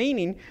process their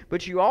meaning,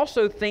 but you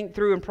also think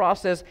through and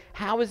process,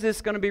 how is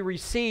this going to be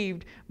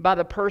received by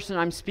the person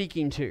I'm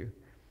speaking to?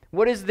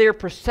 What is their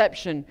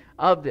perception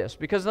of this?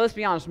 Because let's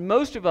be honest,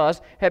 most of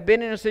us have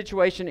been in a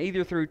situation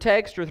either through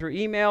text or through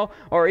email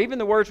or even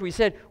the words we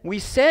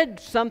said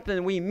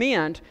something we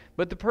meant,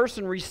 but the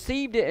person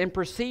received it and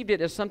perceived it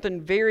as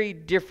something very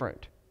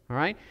different, all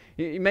right?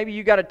 Maybe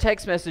you got a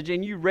text message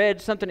and you read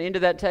something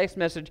into that text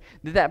message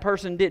that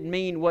person didn't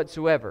mean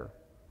whatsoever,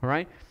 all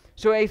right?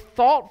 So a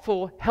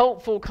thoughtful,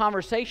 helpful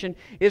conversation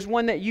is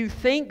one that you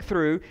think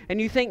through, and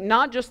you think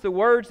not just the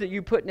words that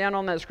you put down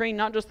on that screen,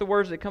 not just the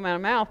words that come out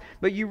of mouth,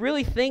 but you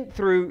really think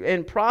through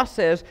and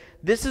process,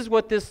 this is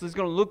what this is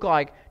going to look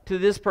like to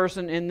this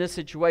person in this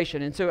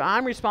situation. And so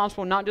I'm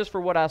responsible not just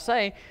for what I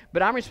say,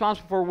 but I'm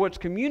responsible for what's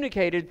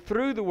communicated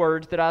through the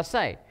words that I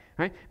say.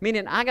 Right?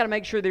 Meaning I got to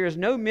make sure there is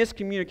no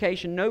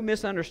miscommunication, no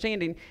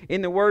misunderstanding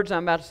in the words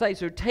I'm about to say.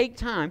 So take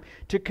time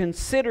to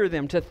consider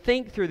them, to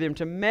think through them,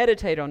 to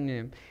meditate on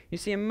them. You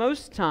see, and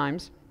most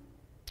times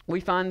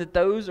we find that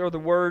those are the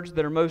words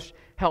that are most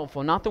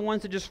helpful, not the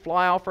ones that just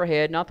fly off our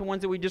head, not the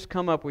ones that we just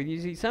come up with. You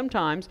see,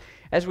 sometimes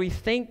as we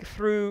think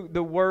through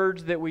the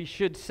words that we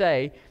should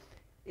say,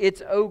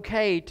 it's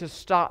okay to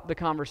stop the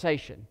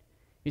conversation.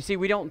 You see,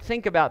 we don't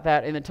think about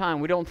that in the time.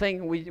 We don't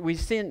think,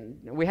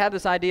 we have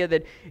this idea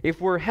that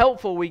if we're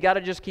helpful, we got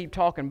to just keep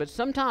talking. But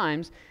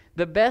sometimes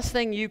the best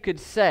thing you could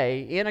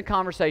say in a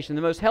conversation,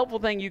 the most helpful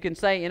thing you can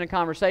say in a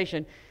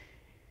conversation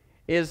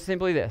is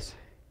simply this.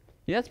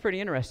 Yeah, that's pretty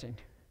interesting.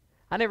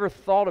 I never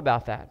thought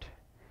about that.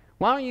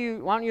 Why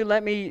don't you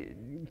let me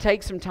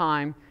take some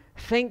time,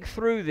 think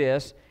through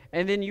this,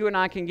 and then you and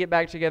I can get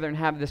back together and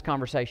have this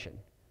conversation,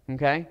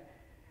 okay?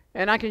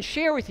 And I can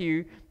share with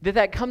you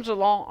that comes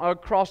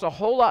across a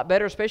whole lot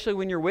better, especially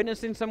when you're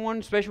witnessing someone,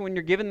 especially when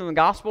you're giving them the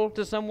gospel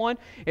to someone.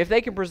 If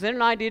they can present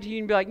an idea to you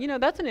and be like,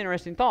 that's an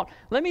interesting thought.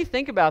 Let me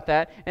think about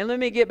that and let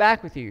me get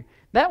back with you.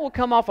 That will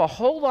come off a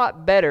whole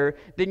lot better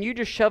than you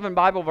just shoving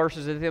Bible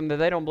verses at them that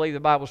they don't believe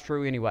the Bible's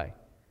true anyway.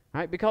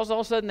 Right? Because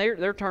all of a sudden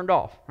they're turned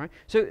off. Right?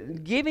 So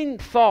giving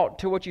thought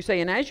to what you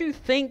say, and as you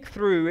think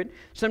through it,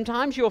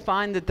 sometimes you'll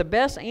find that the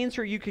best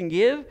answer you can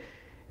give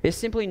is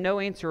simply no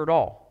answer at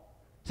all.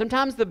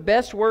 Sometimes the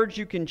best words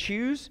you can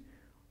choose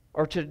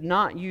are to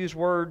not use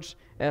words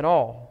at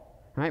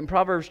all. Right? In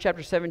Proverbs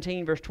chapter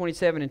 17, verse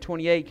 27 and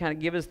 28 kind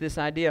of give us this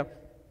idea.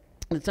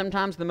 And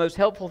sometimes the most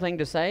helpful thing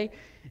to say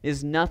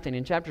is nothing.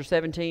 In chapter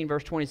 17,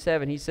 verse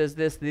 27, he says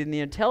this, "Then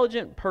the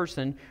intelligent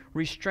person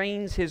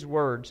restrains his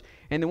words,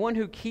 and the one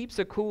who keeps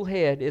a cool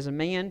head is a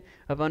man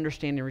of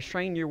understanding."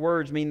 Restrain your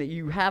words mean that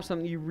you have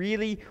something you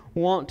really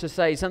want to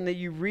say, something that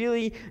you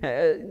really,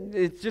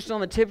 it's just on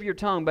the tip of your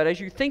tongue, but as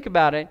you think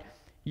about it,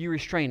 you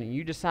restrain it.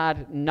 You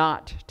decide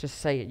not to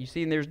say it. You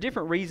see, and there's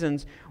different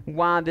reasons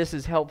why this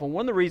is helpful.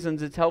 One of the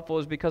reasons it's helpful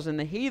is because in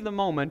the heat of the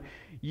moment,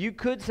 you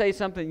could say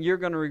something you're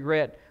going to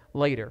regret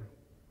later.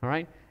 All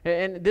right?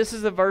 And this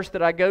is a verse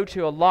that I go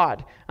to a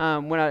lot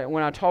when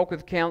I talk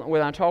with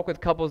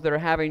couples that are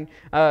having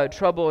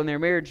trouble in their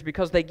marriage,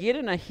 because they get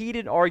in a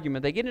heated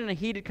argument, they get in a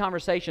heated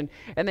conversation,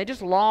 and they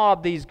just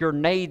lob these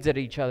grenades at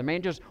each other,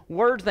 man, just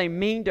words they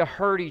mean to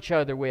hurt each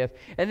other with.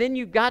 And then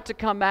you've got to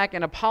come back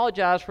and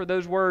apologize for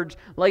those words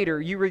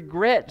later. You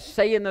regret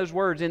saying those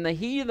words in the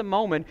heat of the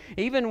moment,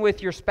 even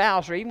with your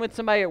spouse or even with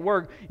somebody at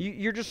work.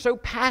 You're just so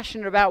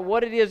passionate about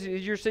what it is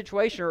your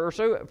situation, or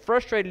so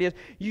frustrated it is,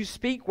 you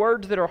speak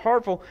words that are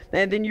harmful,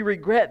 and then you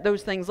regret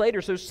those things later.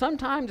 So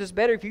sometimes it's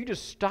better if you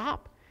just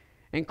stop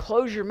and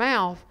close your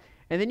mouth,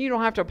 and then you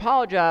don't have to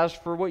apologize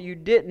for what you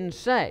didn't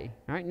say.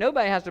 All right?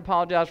 Nobody has to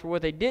apologize for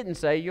what they didn't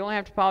say. You only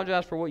have to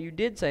apologize for what you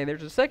did say.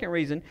 There's a second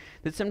reason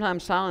that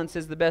sometimes silence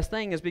is the best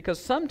thing, is because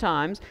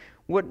sometimes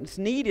what's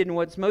needed and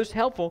what's most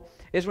helpful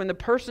is when the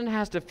person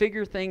has to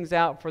figure things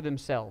out for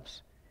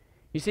themselves.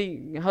 You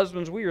see,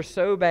 husbands, we are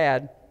so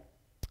bad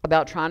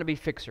about trying to be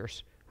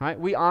fixers. Right?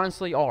 We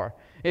honestly are.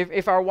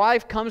 If our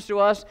wife comes to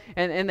us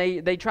and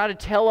they try to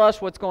tell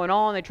us what's going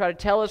on, they try to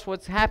tell us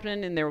what's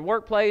happening in their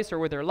workplace or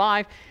with their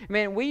life,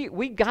 man,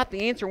 we got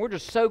the answer, and we're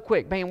just so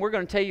quick. Man, we're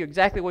going to tell you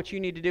exactly what you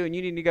need to do, and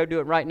you need to go do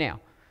it right now.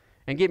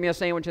 And get me a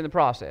sandwich in the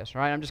process,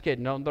 right? I'm just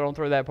kidding. Don't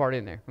throw that part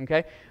in there,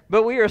 okay?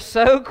 But we are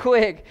so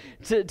quick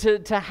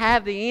to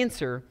have the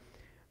answer.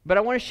 But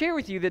I want to share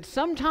with you that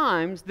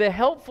sometimes the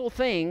helpful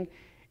thing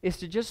is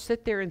to just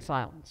sit there in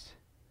silence.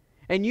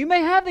 And you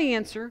may have the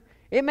answer.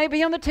 It may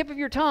be on the tip of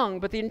your tongue,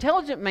 but the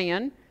intelligent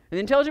man, the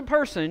intelligent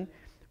person,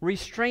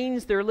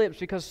 restrains their lips,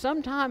 because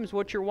sometimes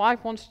what your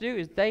wife wants to do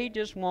is they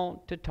just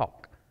want to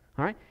talk,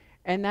 all right?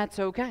 And that's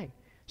okay.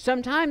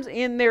 Sometimes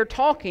in their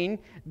talking,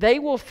 they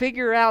will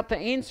figure out the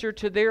answer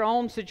to their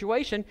own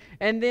situation,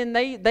 and then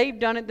they've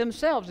done it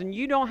themselves, and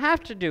you don't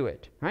have to do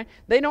it, right?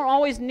 They don't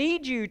always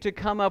need you to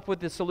come up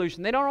with the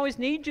solution. They don't always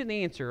need you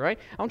the answer, right?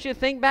 I want you to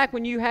think back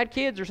when you had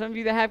kids, or some of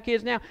you that have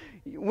kids now,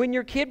 when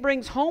your kid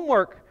brings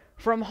homework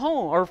from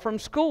home or from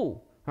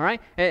school, all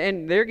right?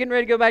 And they're getting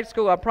ready to go back to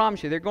school. I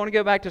promise you, they're going to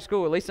go back to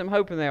school. At least I'm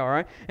hoping they are, all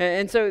right?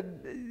 And so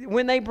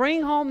when they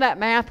bring home that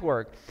math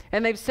work,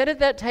 and they've sat at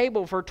that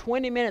table for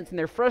 20 minutes, and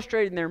they're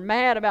frustrated, and they're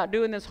mad about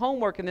doing this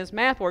homework and this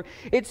math work,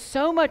 it's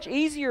so much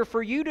easier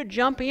for you to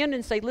jump in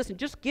and say, listen,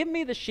 just give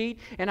me the sheet,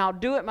 and I'll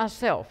do it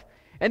myself.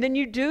 And then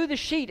you do the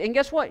sheet, and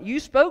guess what? You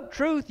spoke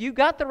truth. You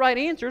got the right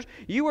answers.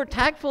 You were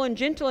tactful and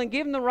gentle in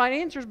giving the right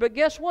answers, but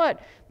guess what?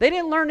 They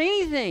didn't learn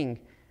anything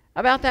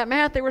about that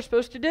math they were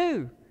supposed to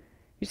do.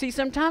 You see,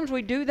 sometimes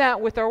we do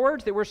that with our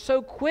words, that we're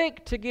so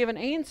quick to give an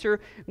answer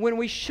when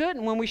we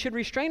shouldn't, when we should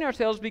restrain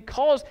ourselves,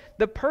 because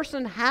the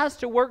person has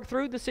to work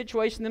through the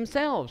situation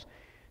themselves.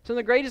 Some of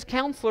the greatest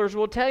counselors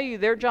will tell you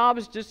their job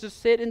is just to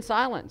sit in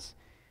silence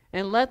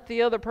and let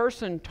the other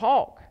person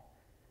talk.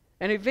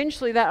 And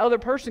eventually that other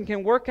person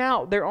can work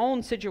out their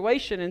own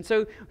situation. And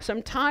so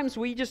sometimes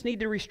we just need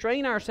to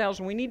restrain ourselves,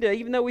 and we need to,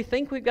 even though we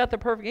think we've got the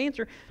perfect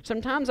answer,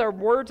 sometimes our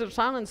words of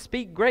silence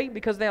speak great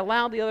because they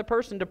allow the other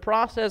person to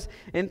process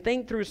and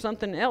think through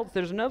something else.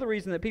 There's another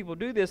reason that people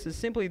do this, is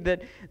simply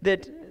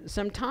that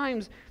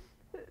sometimes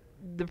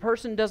the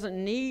person doesn't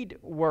need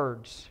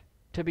words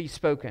to be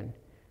spoken.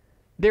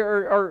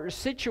 There are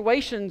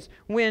situations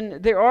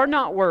when there are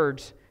not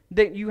words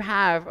that you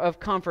have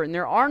of comfort, and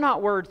there are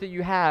not words that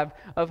you have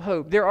of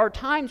hope. There are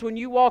times when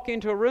you walk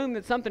into a room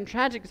that something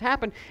tragic has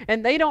happened,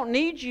 and they don't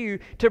need you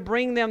to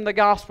bring them the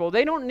gospel.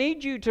 They don't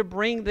need you to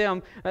bring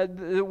them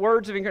the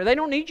words of encouragement. They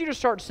don't need you to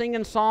start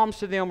singing psalms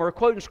to them or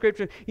quoting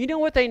scripture. You know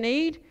what they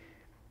need?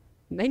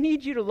 They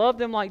need you to love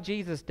them like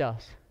Jesus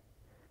does.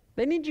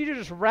 They need you to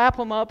just wrap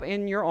them up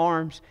in your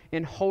arms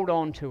and hold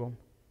on to them.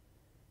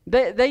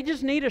 They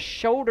just need a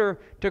shoulder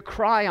to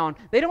cry on.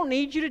 They don't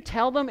need you to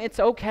tell them it's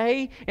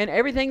okay and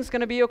everything's going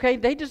to be okay.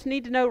 They just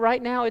need to know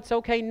right now it's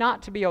okay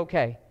not to be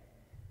okay.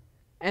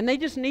 And they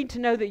just need to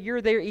know that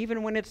you're there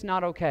even when it's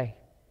not okay.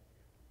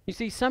 You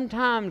see,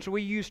 sometimes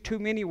we use too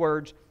many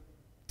words,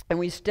 and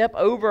we step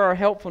over our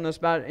helpfulness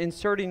by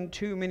inserting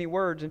too many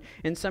words.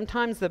 And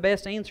sometimes the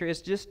best answer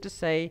is just to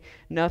say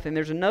nothing.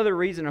 There's another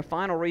reason, a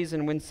final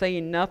reason, when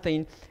saying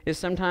nothing is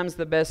sometimes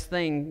the best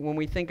thing when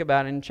we think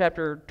about it. In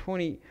chapter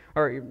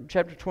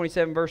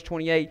 27, verse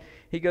 28,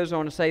 he goes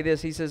on to say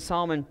this. He says,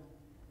 Solomon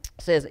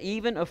says,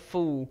 even a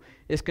fool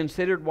is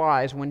considered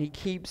wise when he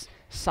keeps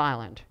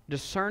silent,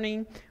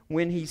 discerning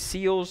when he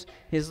seals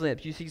his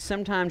lips. You see,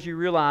 sometimes you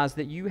realize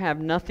that you have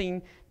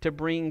nothing to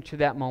bring to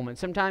that moment.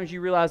 Sometimes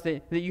you realize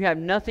that you have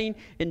nothing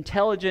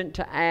intelligent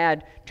to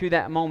add to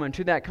that moment,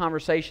 to that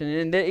conversation.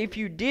 And that if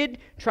you did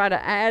try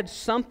to add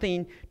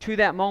something to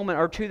that moment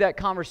or to that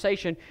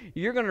conversation,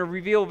 you're going to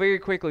reveal very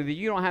quickly that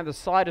you don't have the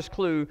slightest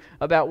clue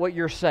about what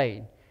you're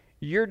saying.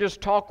 You're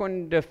just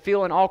talking to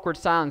fill an awkward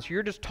silence.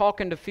 You're just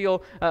talking to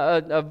fill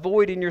a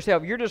void in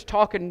yourself. You're just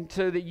talking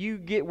so that you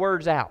get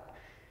words out.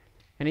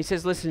 And he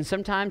says, listen,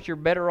 sometimes you're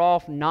better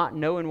off not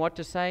knowing what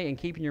to say and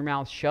keeping your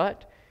mouth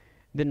shut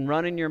than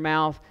running your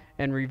mouth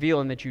and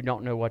revealing that you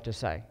don't know what to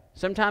say.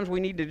 Sometimes we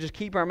need to just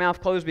keep our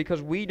mouth closed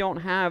because we don't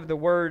have the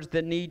words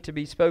that need to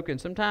be spoken.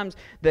 Sometimes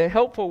the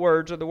helpful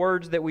words are the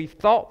words that we've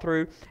thought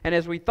through, and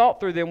as we thought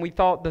through them, we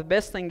thought the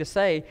best thing to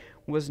say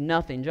was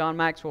nothing. John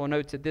Maxwell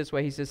notes it this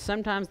way. He says,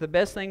 sometimes the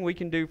best thing we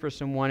can do for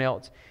someone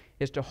else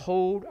is to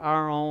hold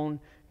our own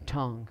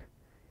tongue.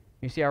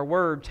 You see, our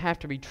words have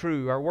to be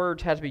true. Our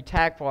words have to be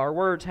tactful. Our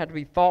words have to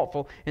be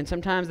thoughtful, and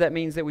sometimes that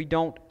means that we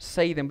don't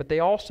say them, but they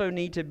also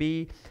need to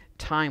be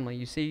timely.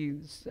 You see,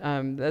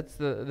 that's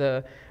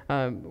the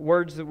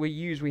words that we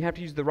use. We have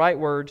to use the right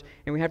words,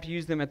 and we have to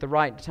use them at the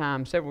right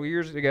time. Several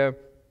years ago,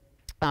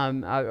 I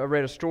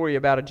read a story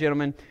about a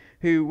gentleman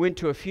who went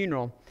to a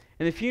funeral,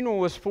 and the funeral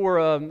was for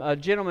a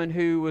gentleman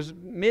who was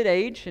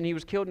mid-age, and he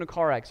was killed in a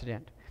car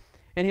accident.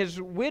 And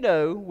his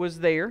widow was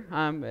there,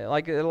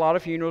 like a lot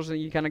of funerals, and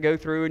you kind of go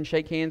through and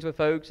shake hands with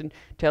folks and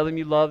tell them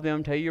you love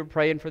them, tell you you're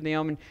praying for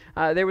them.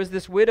 And there was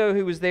this widow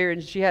who was there,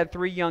 and she had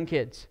 3 young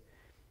kids.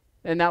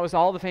 And that was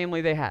all the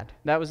family they had.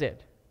 That was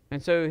it.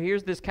 And so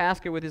here's this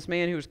casket with this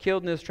man who was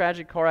killed in this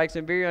tragic car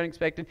accident, very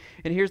unexpected.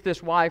 And here's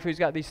this wife who's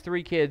got these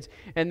 3 kids,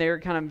 and they're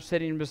kind of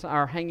sitting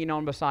or hanging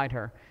on beside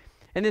her.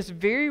 And this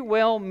very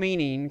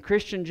well-meaning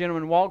Christian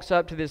gentleman walks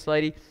up to this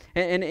lady,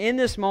 and in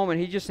this moment,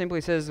 he just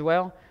simply says,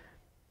 well,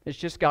 it's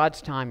just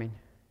God's timing.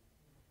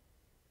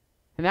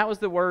 And that was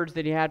the words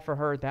that he had for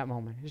her at that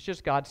moment. It's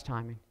just God's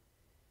timing.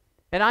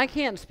 And I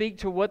can't speak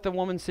to what the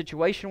woman's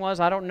situation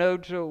was. I don't know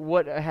to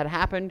what had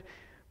happened.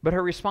 But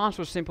her response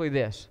was simply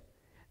this.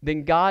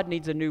 Then God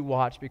needs a new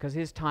watch because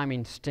his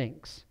timing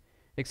stinks.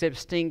 Except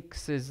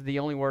stinks is the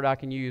only word I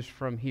can use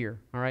from here.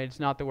 All right? It's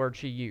not the word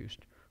she used.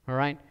 All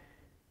right?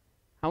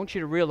 I want you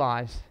to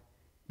realize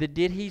that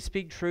did he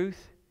speak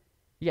truth?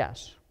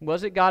 Yes.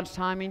 Was it God's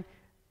timing?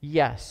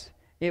 Yes.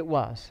 It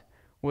was.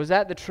 Was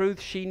that the truth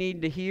she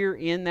needed to hear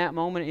in that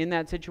moment, in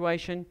that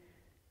situation?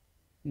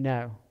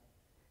 No.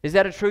 Is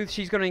that a truth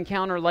she's going to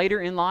encounter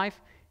later in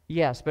life?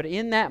 Yes, but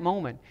in that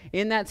moment,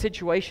 in that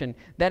situation,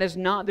 that is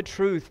not the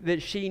truth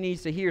that she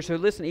needs to hear. So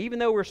listen, even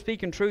though we're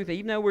speaking truth,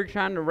 even though we're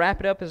trying to wrap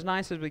it up as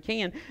nice as we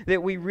can,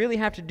 that we really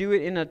have to do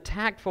it in a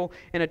tactful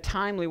and a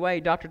timely way.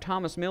 Dr.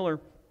 Thomas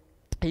Miller,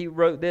 he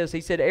wrote this.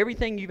 He said,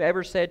 everything you've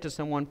ever said to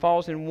someone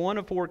falls in one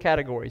of 4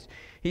 categories.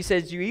 He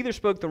says, you either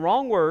spoke the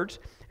wrong words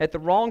at the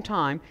wrong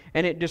time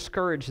and it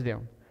discouraged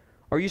them,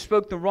 or you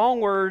spoke the wrong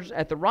words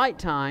at the right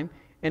time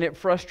and it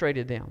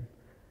frustrated them.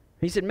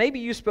 He said, maybe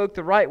you spoke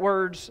the right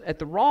words at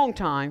the wrong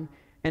time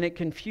and it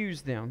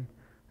confused them.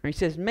 Or he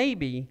says,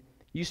 maybe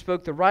you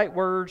spoke the right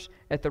words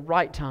at the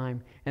right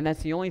time, and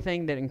that's the only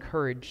thing that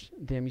encouraged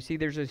them. You see,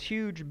 there's a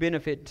huge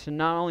benefit to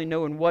not only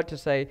knowing what to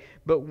say,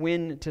 but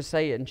when to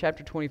say it. In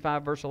chapter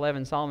 25, verse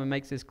 11, Solomon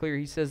makes this clear.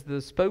 He says,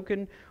 the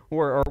spoken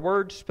or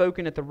words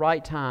spoken at the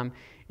right time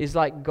is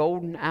like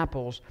golden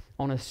apples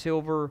on a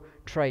silver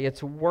tray.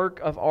 It's a work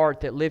of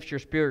art that lifts your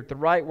spirit. The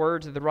right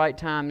words at the right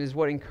time is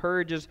what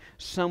encourages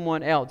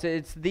someone else.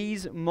 It's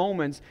these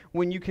moments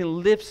when you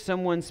can lift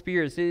someone's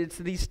spirits. It's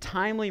these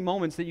timely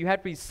moments that you have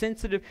to be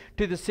sensitive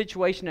to the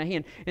situation at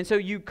hand. And so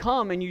you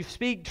come and you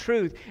speak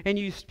truth and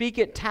you speak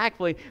it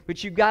tactfully,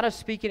 but you've got to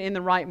speak it in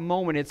the right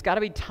moment. It's got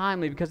to be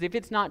timely, because if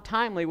it's not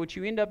timely, what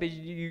you end up is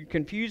you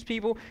confuse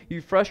people,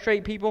 you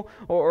frustrate people,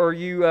 or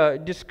you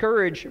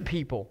discourage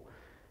people.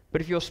 But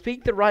if you'll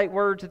speak the right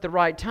words at the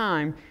right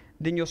time,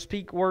 then you'll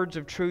speak words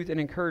of truth and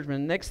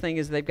encouragement. The next thing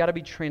is they've got to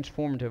be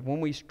transformative. When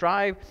we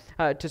strive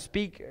to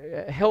speak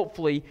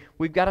helpfully,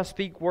 we've got to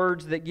speak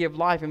words that give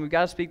life, and we've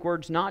got to speak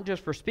words not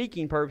just for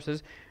speaking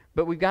purposes,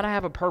 but we've got to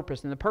have a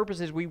purpose. And the purpose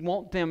is we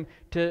want them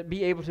to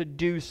be able to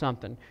do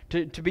something,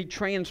 to be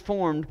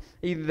transformed,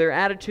 either their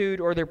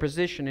attitude or their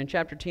position. In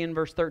chapter 10,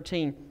 verse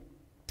 13,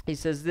 he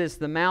says this,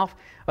 the mouth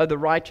of the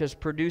righteous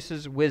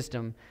produces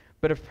wisdom,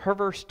 but a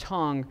perverse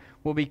tongue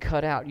will be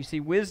cut out. You see,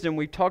 wisdom,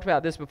 we've talked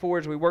about this before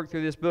as we work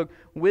through this book,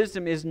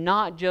 wisdom is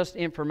not just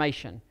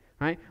information.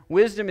 Right?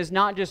 Wisdom is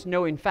not just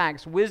knowing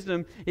facts.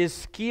 Wisdom is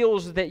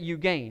skills that you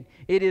gain.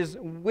 It is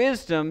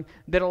wisdom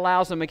that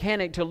allows a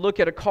mechanic to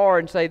look at a car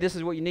and say, this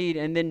is what you need,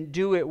 and then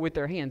do it with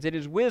their hands. It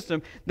is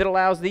wisdom that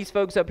allows these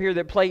folks up here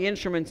that play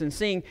instruments and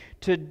sing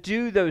to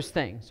do those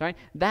things. Right?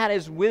 That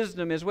is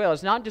wisdom as well.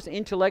 It's not just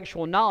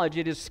intellectual knowledge.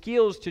 It is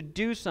skills to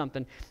do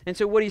something. And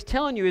so what he's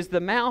telling you is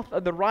the mouth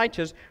of the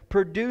righteous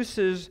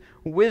produces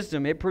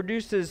wisdom. It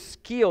produces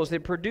skills.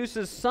 It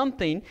produces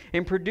something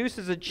and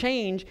produces a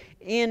change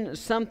in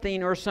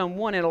something or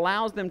someone. It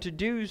allows them to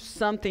do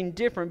something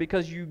different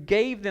because you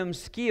gave them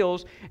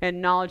skills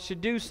and knowledge to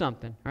do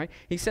something. Right?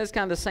 He says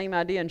kind of the same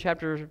idea in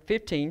chapter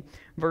 15,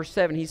 verse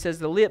 7. He says,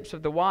 the lips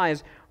of the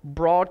wise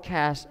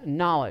broadcast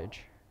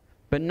knowledge,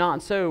 but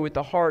not so with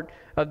the heart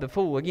of the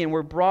fool. Again,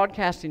 we're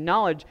broadcasting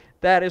knowledge.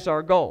 That is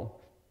our goal.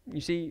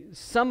 You see,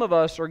 some of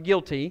us are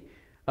guilty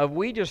of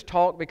we just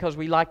talk because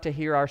we like to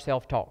hear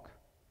ourselves talk.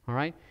 All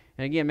right?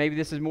 And again, maybe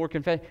this is more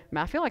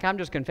I feel like I'm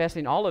just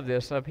confessing all of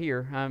this up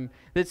here.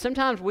 That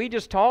sometimes we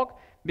just talk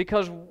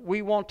because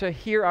we want to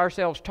hear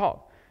ourselves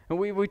talk. And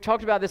we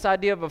talked about this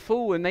idea of a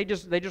fool, and they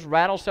just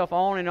rattle stuff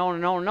on and on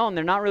and on and on.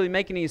 They're not really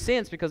making any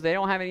sense because they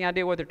don't have any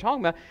idea what they're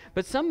talking about.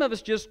 But some of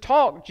us just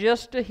talk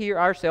just to hear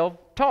ourselves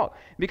talk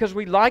because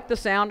we like the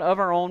sound of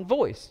our own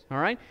voice. All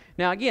right?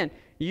 Now again,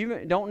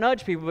 you don't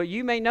nudge people, but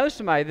you may know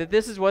somebody that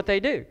this is what they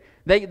do.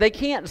 They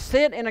can't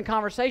sit in a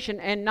conversation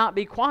and not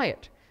be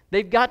quiet.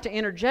 They've got to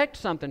interject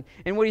something.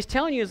 And what he's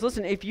telling you is,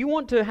 listen, if you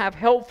want to have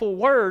helpful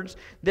words,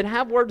 then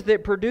have words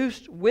that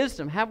produce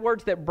wisdom. Have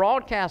words that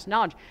broadcast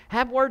knowledge.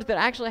 Have words that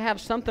actually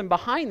have something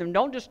behind them.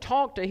 Don't just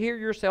talk to hear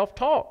yourself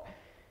talk.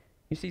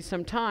 You see,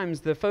 sometimes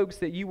the folks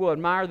that you will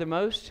admire the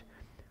most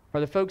are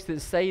the folks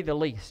that say the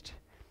least.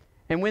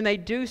 And when they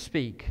do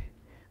speak,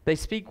 they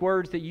speak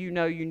words that you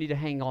know you need to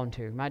hang on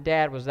to. My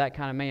dad was that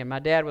kind of man. My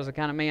dad was the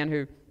kind of man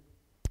who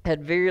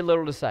had very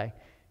little to say.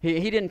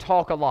 He didn't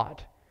talk a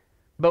lot.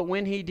 But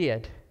when he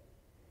did,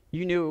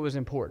 you knew it was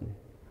important.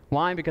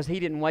 Why? Because he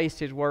didn't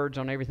waste his words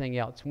on everything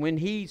else. When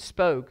he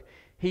spoke,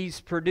 he's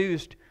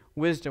produced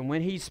wisdom.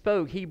 When he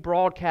spoke, he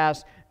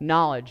broadcast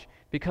knowledge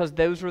because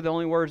those were the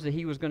only words that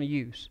he was going to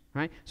use.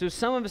 Right? So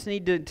some of us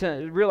need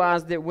to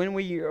realize that when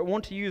we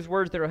want to use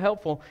words that are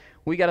helpful,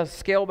 we got to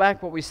scale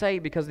back what we say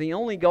because the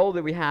only goal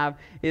that we have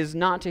is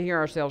not to hear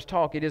ourselves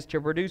talk. It is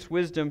to produce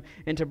wisdom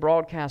and to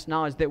broadcast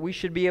knowledge, that we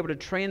should be able to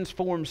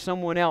transform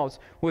someone else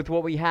with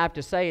what we have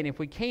to say. And if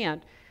we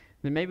can't,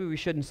 then maybe we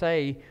shouldn't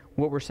say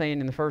what we're saying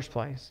in the first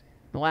place.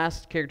 The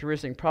last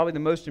characteristic, probably the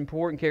most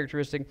important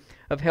characteristic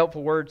of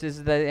helpful words,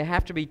 is that they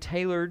have to be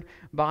tailored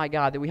by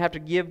God, that we have to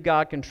give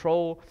God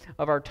control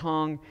of our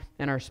tongue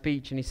and our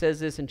speech. And he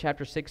says this in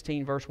chapter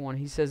 16, verse 1.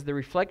 He says, the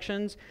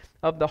reflections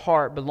of the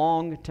heart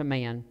belong to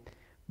man,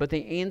 but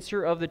the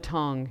answer of the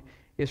tongue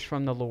is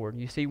from the Lord.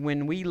 You see,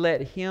 when we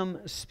let Him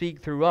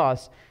speak through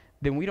us,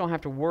 then we don't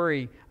have to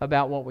worry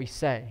about what we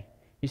say.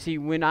 You see,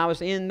 when I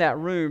was in that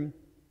room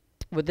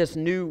with this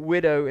new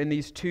widow and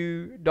these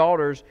two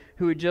daughters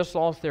who had just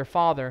lost their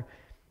father,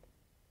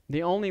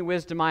 the only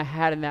wisdom I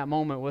had in that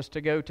moment was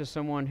to go to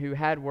someone who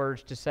had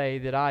words to say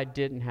that I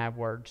didn't have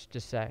words to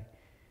say.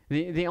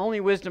 The only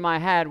wisdom I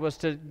had was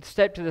to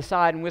step to the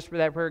side and whisper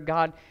that prayer,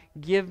 God,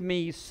 give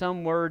me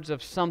some words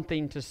of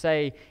something to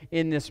say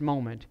in this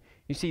moment.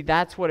 You see,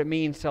 that's what it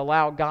means to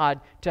allow God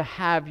to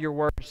have your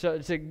words, so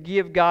to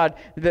give God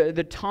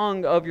the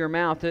tongue of your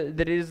mouth, that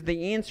it is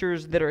the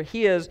answers that are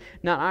His,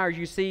 not ours.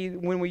 You see,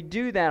 when we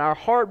do that, our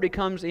heart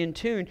becomes in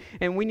tune,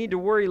 and we need to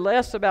worry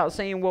less about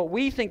saying what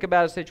we think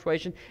about a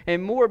situation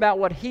and more about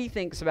what He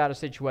thinks about a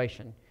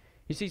situation.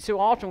 You see, so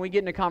often we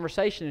get in a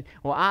conversation,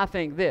 well, I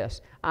think this,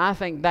 I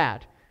think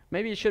that.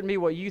 Maybe it shouldn't be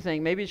what you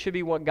think, maybe it should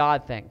be what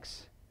God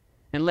thinks.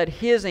 And let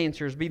His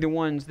answers be the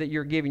ones that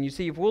you're giving. You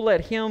see, if we'll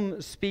let Him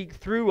speak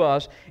through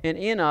us and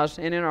in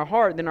our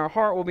heart, then our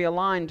heart will be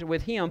aligned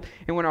with Him.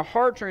 And when our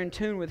hearts are in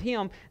tune with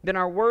Him, then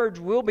our words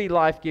will be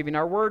life-giving.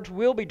 Our words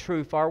will be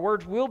truthful. Our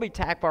words will be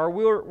tactful. Our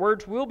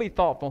words will be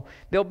thoughtful.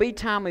 They'll be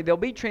timely. They'll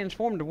be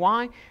transformed.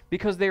 Why?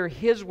 Because they're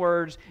His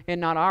words and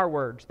not our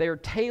words. They are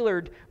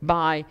tailored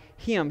by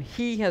Him.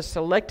 He has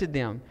selected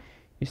them.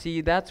 You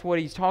see, that's what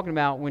He's talking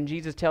about when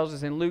Jesus tells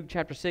us in Luke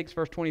chapter 6,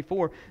 verse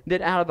 24,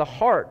 that out of the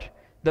heart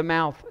the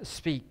mouth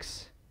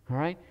speaks. All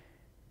right?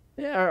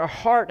 Our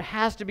heart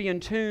has to be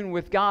in tune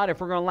with God if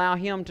we're going to allow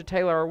Him to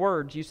tailor our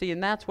words. You see,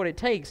 and that's what it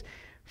takes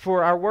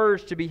for our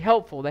words to be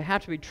helpful. They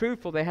have to be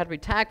truthful. They have to be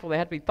tactful. They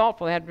have to be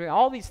thoughtful. They have to be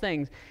all these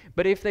things.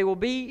 But if they will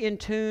be in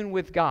tune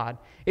with God,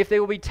 if they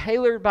will be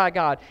tailored by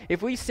God,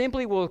 if we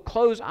simply will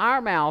close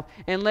our mouth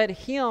and let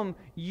Him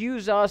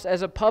use us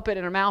as a puppet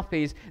and a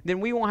mouthpiece, then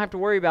we won't have to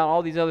worry about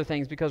all these other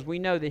things because we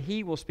know that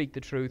He will speak the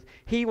truth.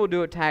 He will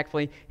do it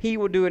tactfully. He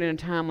will do it in a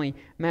timely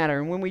manner.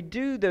 And when we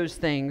do those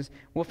things,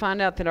 we'll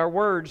find out that our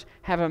words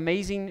have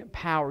amazing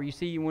power. You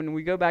see, when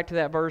we go back to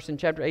that verse in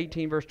chapter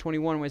 18, verse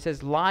 21, when it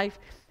says, life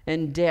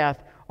and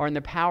death are in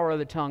the power of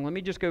the tongue. Let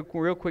me just go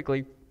real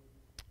quickly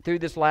through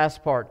this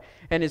last part.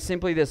 And it's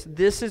simply this.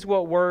 This is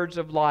what words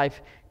of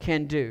life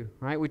can do.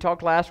 Right? We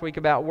talked last week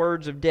about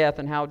words of death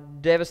and how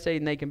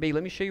devastating they can be.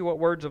 Let me show you what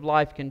words of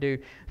life can do.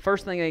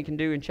 First thing they can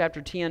do in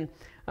chapter 10,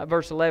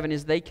 verse 11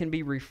 is they can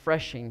be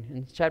refreshing.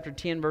 In chapter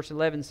 10, verse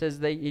 11 says,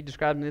 he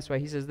describes them this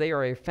way. He says, they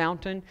are a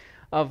fountain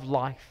of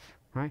life.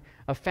 Right?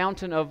 A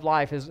fountain of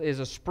life is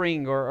a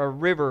spring or a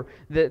river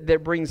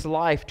that brings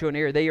life to an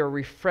area. They are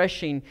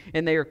refreshing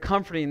and they are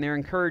comforting and they're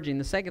encouraging.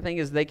 The second thing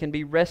is they can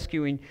be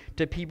rescuing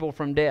to people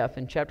from death.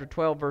 In chapter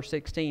 12, verse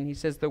 16, he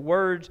says, the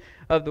words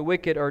of the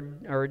wicked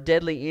are a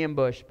deadly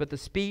ambush, but the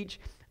speech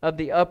of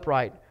the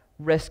upright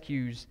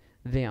rescues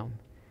them.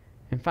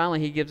 And finally,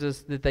 he gives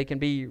us that they can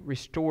be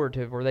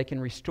restorative, or they can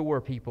restore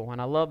people.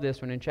 And I love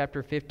this one in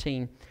chapter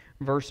 15,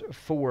 verse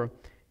 4.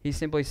 He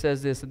simply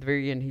says this at the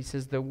very end. He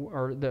says, at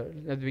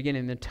the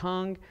beginning, the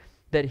tongue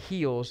that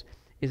heals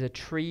is a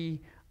tree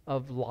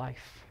of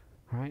life.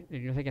 All right?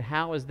 And you're thinking,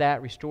 how is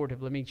that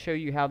restorative? Let me show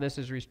you how this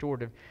is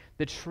restorative.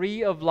 The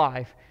tree of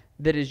life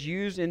that is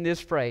used in this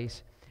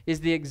phrase is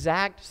the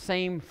exact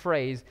same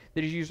phrase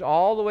that is used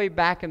all the way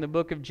back in the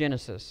book of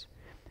Genesis.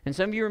 And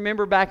some of you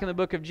remember back in the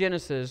book of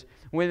Genesis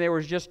when there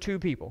was just two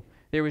people.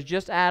 There was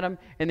just Adam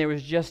and there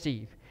was just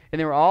Eve. And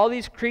there were all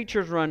these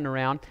creatures running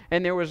around,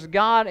 and there was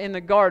God in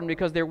the garden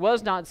because there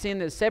was not sin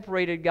that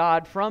separated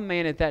God from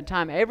man at that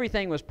time.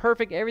 Everything was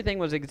perfect. Everything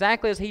was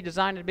exactly as He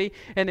designed it to be.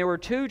 And there were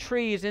two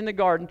trees in the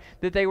garden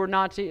that they were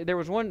not to, there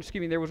was one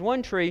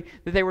tree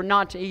that they were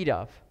not to eat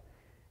of.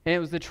 And it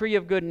was the tree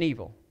of good and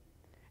evil.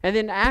 And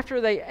then after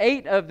they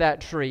ate of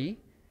that tree,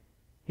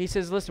 He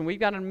says, listen, we've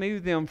got to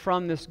move them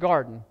from this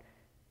garden,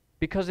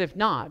 because if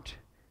not,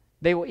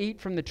 they will eat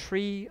from the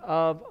tree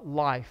of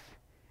life.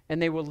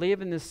 And they will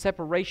live in this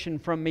separation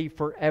from me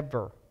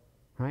forever.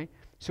 Right?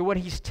 So what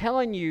he's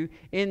telling you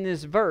in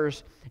this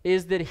verse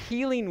is that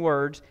healing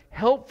words,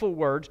 helpful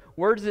words,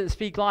 words that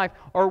speak life,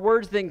 are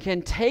words that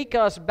can take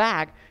us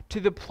back to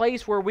the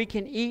place where we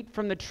can eat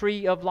from the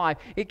tree of life.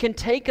 It can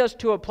take us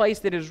to a place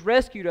that has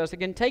rescued us. It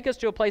can take us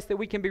to a place that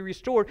we can be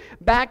restored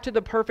back to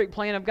the perfect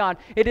plan of God.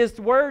 It is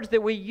words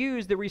that we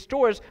use that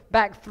restore us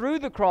back through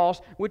the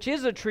cross, which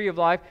is a tree of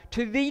life,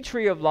 to the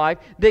tree of life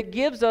that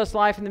gives us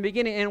life in the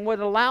beginning and what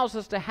allows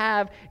us to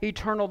have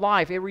eternal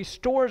life. It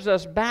restores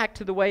us back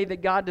to the way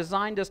that God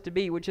designed us to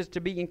be, which is to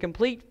be in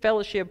complete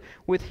fellowship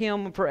with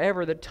Him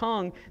forever. The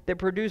tongue that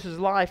produces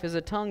life is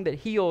a tongue that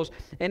heals,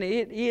 and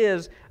it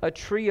is a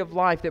tree of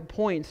life that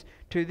points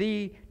to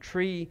the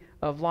tree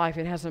of life.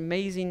 It has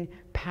amazing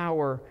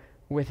power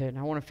with it. And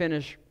I want to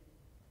finish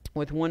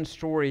with one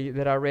story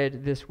that I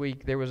read this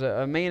week. There was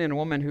a man and a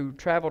woman who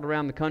traveled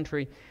around the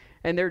country,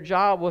 and their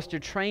job was to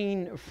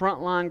train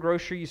frontline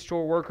grocery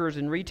store workers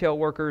and retail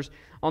workers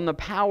on the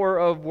power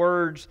of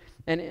words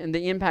and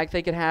the impact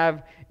they could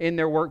have in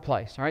their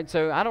workplace. All right,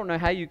 so I don't know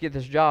how you get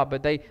this job,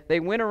 but they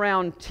went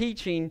around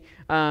teaching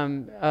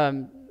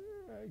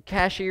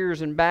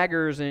cashiers and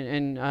baggers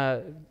and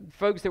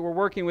folks that were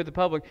working with the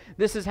public,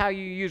 this is how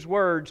you use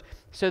words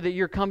so that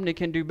your company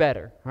can do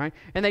better, right?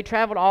 And they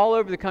traveled all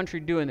over the country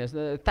doing this.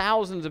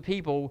 Thousands of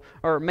people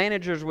or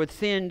managers would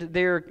send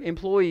their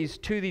employees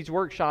to these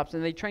workshops,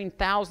 and they trained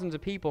thousands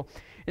of people,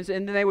 and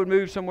then they would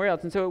move somewhere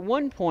else. And so at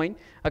one point,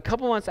 a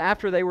couple months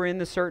after they were in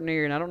this certain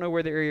area, and I don't know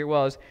where the area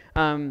was,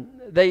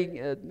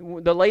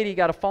 the lady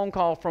got a phone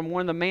call from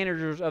one of the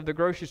managers of the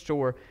grocery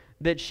store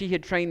that she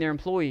had trained their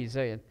employees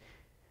in.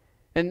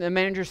 And the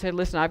manager said,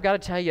 listen, I've got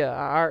to tell you,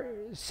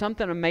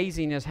 something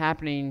amazing is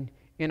happening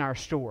in our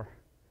store.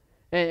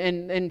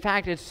 And in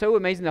fact, it's so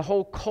amazing. The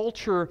whole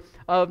culture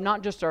of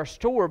not just our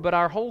store, but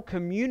our whole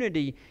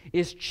community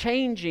is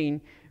changing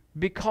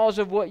because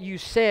of what you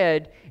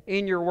said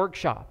in your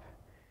workshop.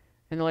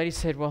 And the lady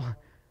said, well,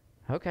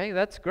 okay,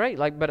 that's great.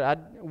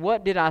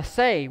 What did I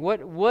say?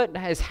 What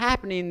is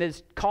happening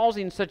that's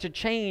causing such a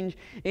change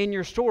in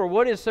your store?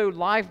 What is so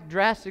life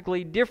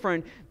drastically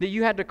different that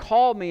you had to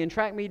call me and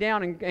track me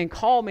down and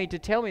call me to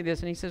tell me this?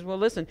 And he says, well,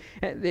 listen,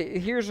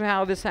 here's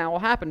how this all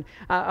happened.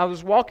 I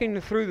was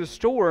walking through the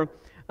store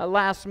a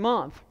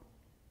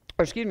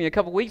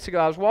couple weeks ago.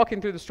 I was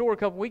walking through the store a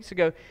couple weeks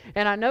ago,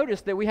 and I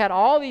noticed that we had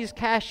all these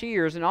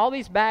cashiers and all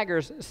these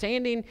baggers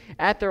standing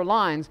at their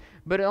lines,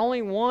 but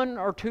only one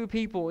or two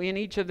people in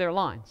each of their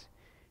lines.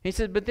 He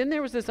said, but then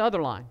there was this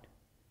other line,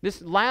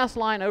 this last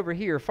line over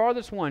here,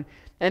 farthest one,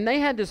 and they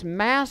had this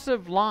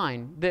massive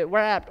line that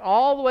wrapped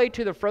all the way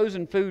to the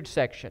frozen food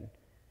section.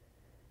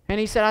 And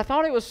he said, I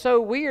thought it was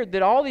so weird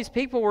that all these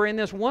people were in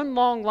this one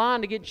long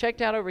line to get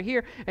checked out over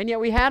here, and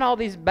yet we had all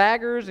these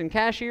baggers and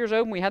cashiers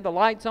open. We had the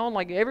lights on.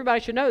 Like,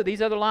 everybody should know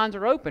these other lines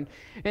are open.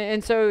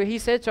 And so he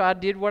said, so I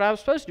did what I was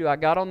supposed to do. I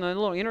got on the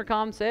little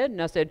intercom set,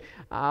 and I said,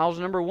 aisles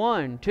number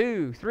 1,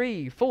 2,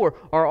 3, 4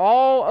 are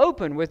all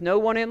open with no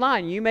one in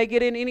line. You may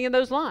get in any of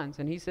those lines.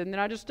 And he said, and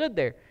then I just stood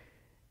there,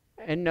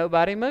 and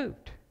nobody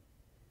moved.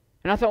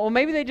 And I thought, well,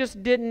 maybe they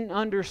just didn't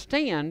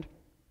understand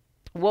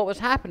what was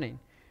happening.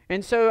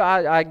 And so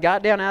I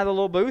got down out of the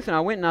little booth, and I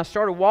went and I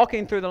started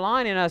walking through the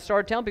line, and I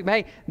started telling people,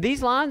 hey,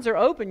 these lines are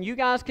open. You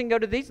guys can go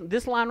to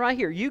this line right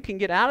here. You can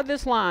get out of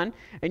this line,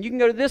 and you can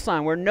go to this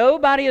line where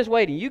nobody is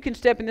waiting. You can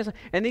step in this line,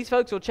 and these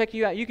folks will check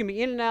you out. You can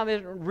be in and out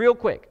of this real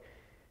quick.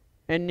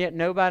 And yet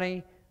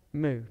nobody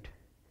moved.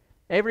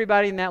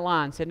 Everybody in that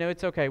line said, no,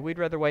 it's okay. We'd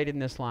rather wait in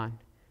this line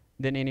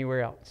than anywhere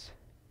else.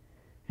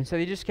 And so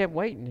he just kept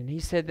waiting. And he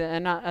said,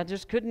 and I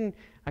just couldn't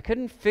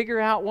figure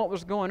out what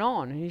was going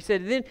on. And he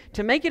said, then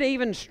to make it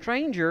even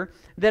stranger,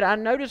 that I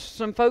noticed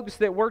some folks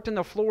that worked in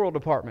the floral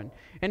department.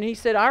 And he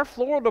said, our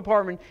floral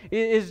department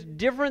is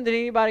different than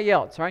anybody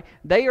else, right?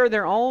 They are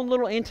their own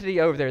little entity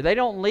over there. They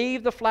don't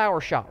leave the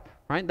flower shop,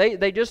 right?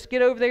 They just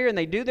get over there and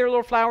they do their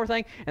little flower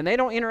thing, and they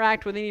don't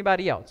interact with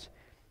anybody else.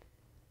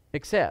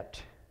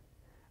 Except,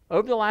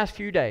 over the last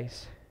few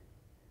days,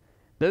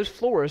 those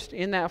florists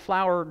in that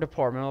flower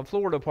department, or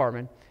floral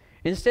department,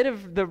 instead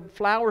of the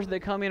flowers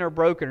that come in are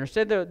broken, or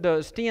instead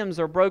the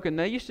stems are broken,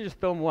 they used to just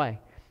throw them away.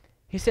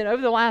 He said,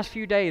 over the last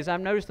few days,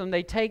 I've noticed them,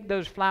 they take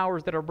those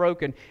flowers that are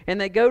broken,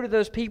 and they go to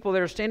those people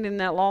that are standing in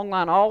that long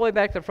line all the way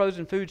back to the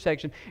frozen food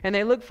section, and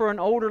they look for an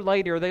older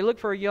lady, or they look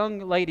for a young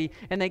lady,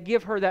 and they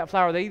give her that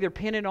flower. They either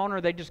pin it on her,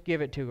 or they just give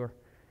it to her.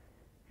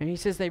 And he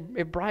says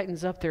it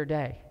brightens up their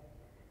day.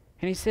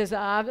 And he says,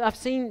 I've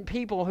seen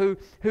people who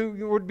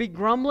would be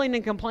grumbling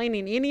and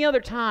complaining any other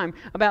time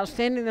about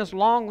standing in this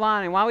long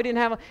line and why we didn't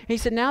have he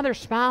said, now they're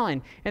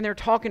smiling and they're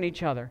talking to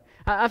each other.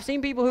 I've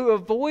seen people who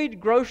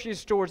avoid grocery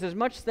stores as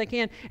much as they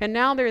can, and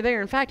now they're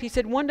there. In fact, he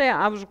said, one day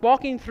I was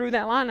walking through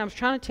that line and I was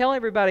trying to tell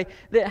everybody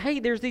that, hey,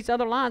 there's these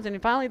other lines. And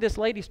finally this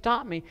lady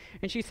stopped me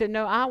and she said,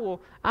 no,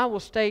 I will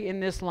stay in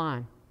this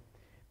line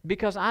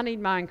because I need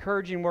my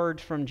encouraging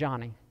words from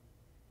Johnny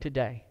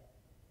today.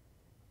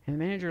 And the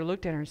manager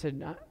looked at her and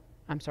said,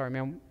 I'm sorry,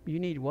 ma'am, you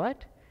need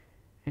what?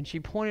 And she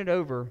pointed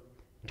over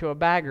to a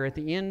bagger at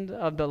the end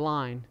of the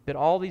line that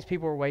all these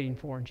people were waiting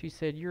for. And she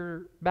said,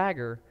 your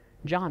bagger,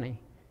 Johnny,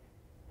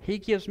 he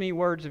gives me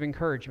words of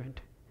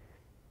encouragement.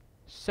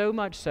 So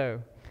much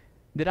so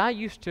that I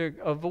used to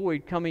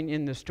avoid coming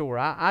in the store.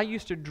 I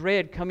used to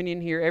dread coming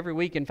in here every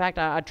week. In fact,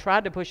 I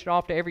tried to push it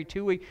off to every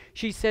 2 weeks.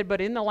 She said, but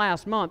in the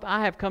last month,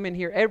 I have come in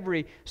here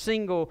every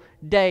single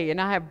day, and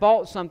I have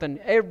bought something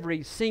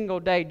every single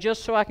day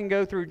just so I can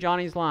go through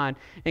Johnny's line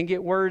and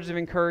get words of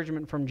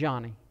encouragement from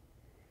Johnny.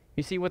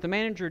 You see, what the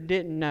manager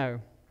didn't know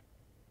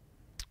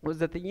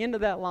was at the end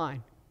of that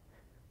line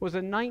was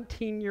a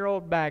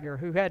 19-year-old bagger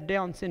who had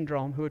Down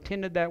syndrome who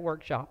attended that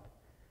workshop.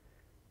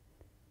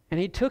 And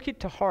he took it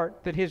to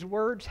heart that his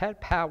words had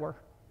power.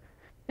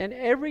 And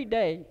every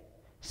day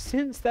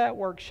since that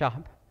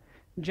workshop,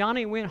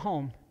 Johnny went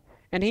home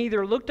and he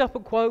either looked up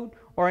a quote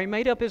or he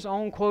made up his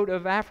own quote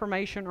of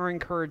affirmation or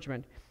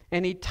encouragement.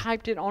 And he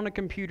typed it on a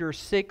computer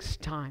 6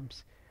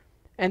 times.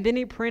 And then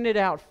he printed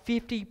out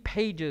 50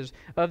 pages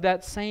of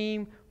that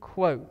same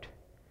quote.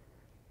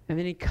 And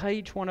then he cut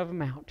each one of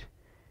them out.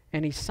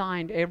 And he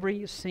signed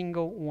every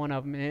single one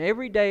of them. And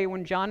every day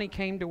when Johnny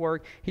came to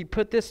work, he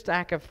put this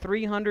stack of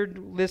 300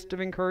 list of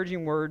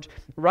encouraging words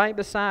right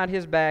beside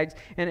his bags.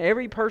 And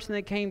every person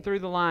that came through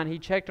the line, he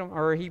checked them,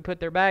 or he put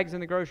their bags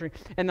in the grocery.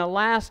 And the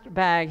last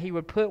bag, he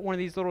would put one of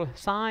these little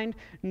signed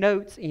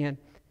notes in.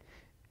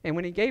 And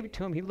when he gave it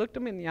to him, he looked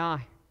him in the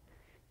eye.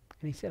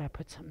 And he said, I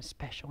put something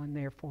special in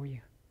there for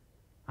you.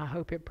 I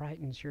hope it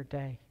brightens your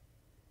day.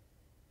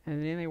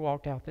 And then they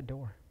walked out the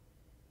door.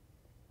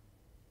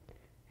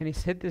 And he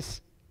said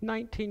this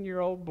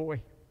 19-year-old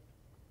boy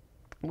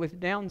with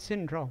Down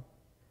syndrome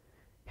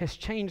has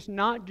changed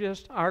not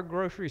just our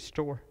grocery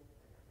store,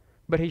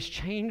 but he's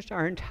changed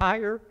our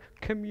entire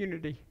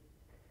community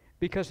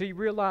because he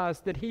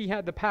realized that he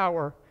had the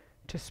power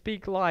to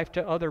speak life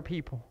to other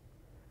people.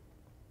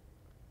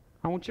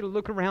 I want you to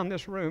look around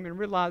this room and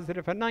realize that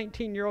if a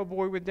 19-year-old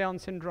boy with Down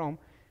syndrome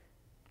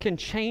can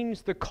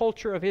change the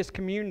culture of his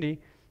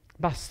community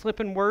by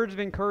slipping words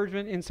of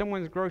encouragement in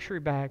someone's grocery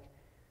bag,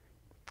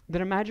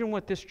 then imagine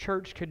what this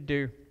church could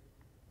do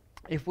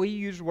if we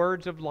used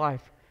words of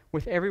life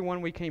with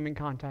everyone we came in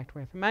contact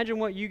with. Imagine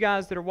what you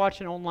guys that are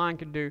watching online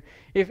could do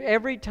if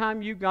every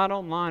time you got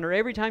online or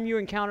every time you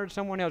encountered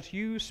someone else,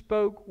 you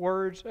spoke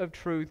words of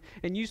truth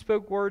and you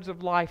spoke words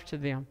of life to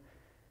them.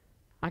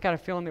 I got a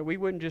feeling that we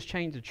wouldn't just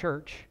change the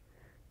church.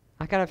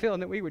 I got a feeling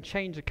that we would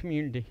change the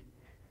community.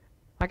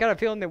 I got a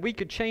feeling that we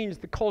could change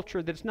the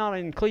culture that's not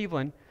in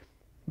Cleveland,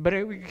 but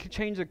we could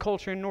change the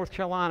culture in North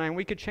Carolina, and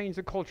we could change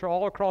the culture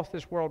all across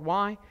this world.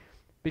 Why?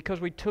 Because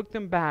we took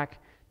them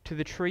back to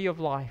the tree of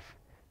life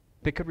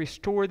that could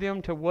restore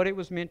them to what it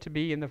was meant to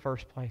be in the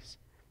first place.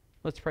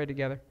 Let's pray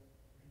together.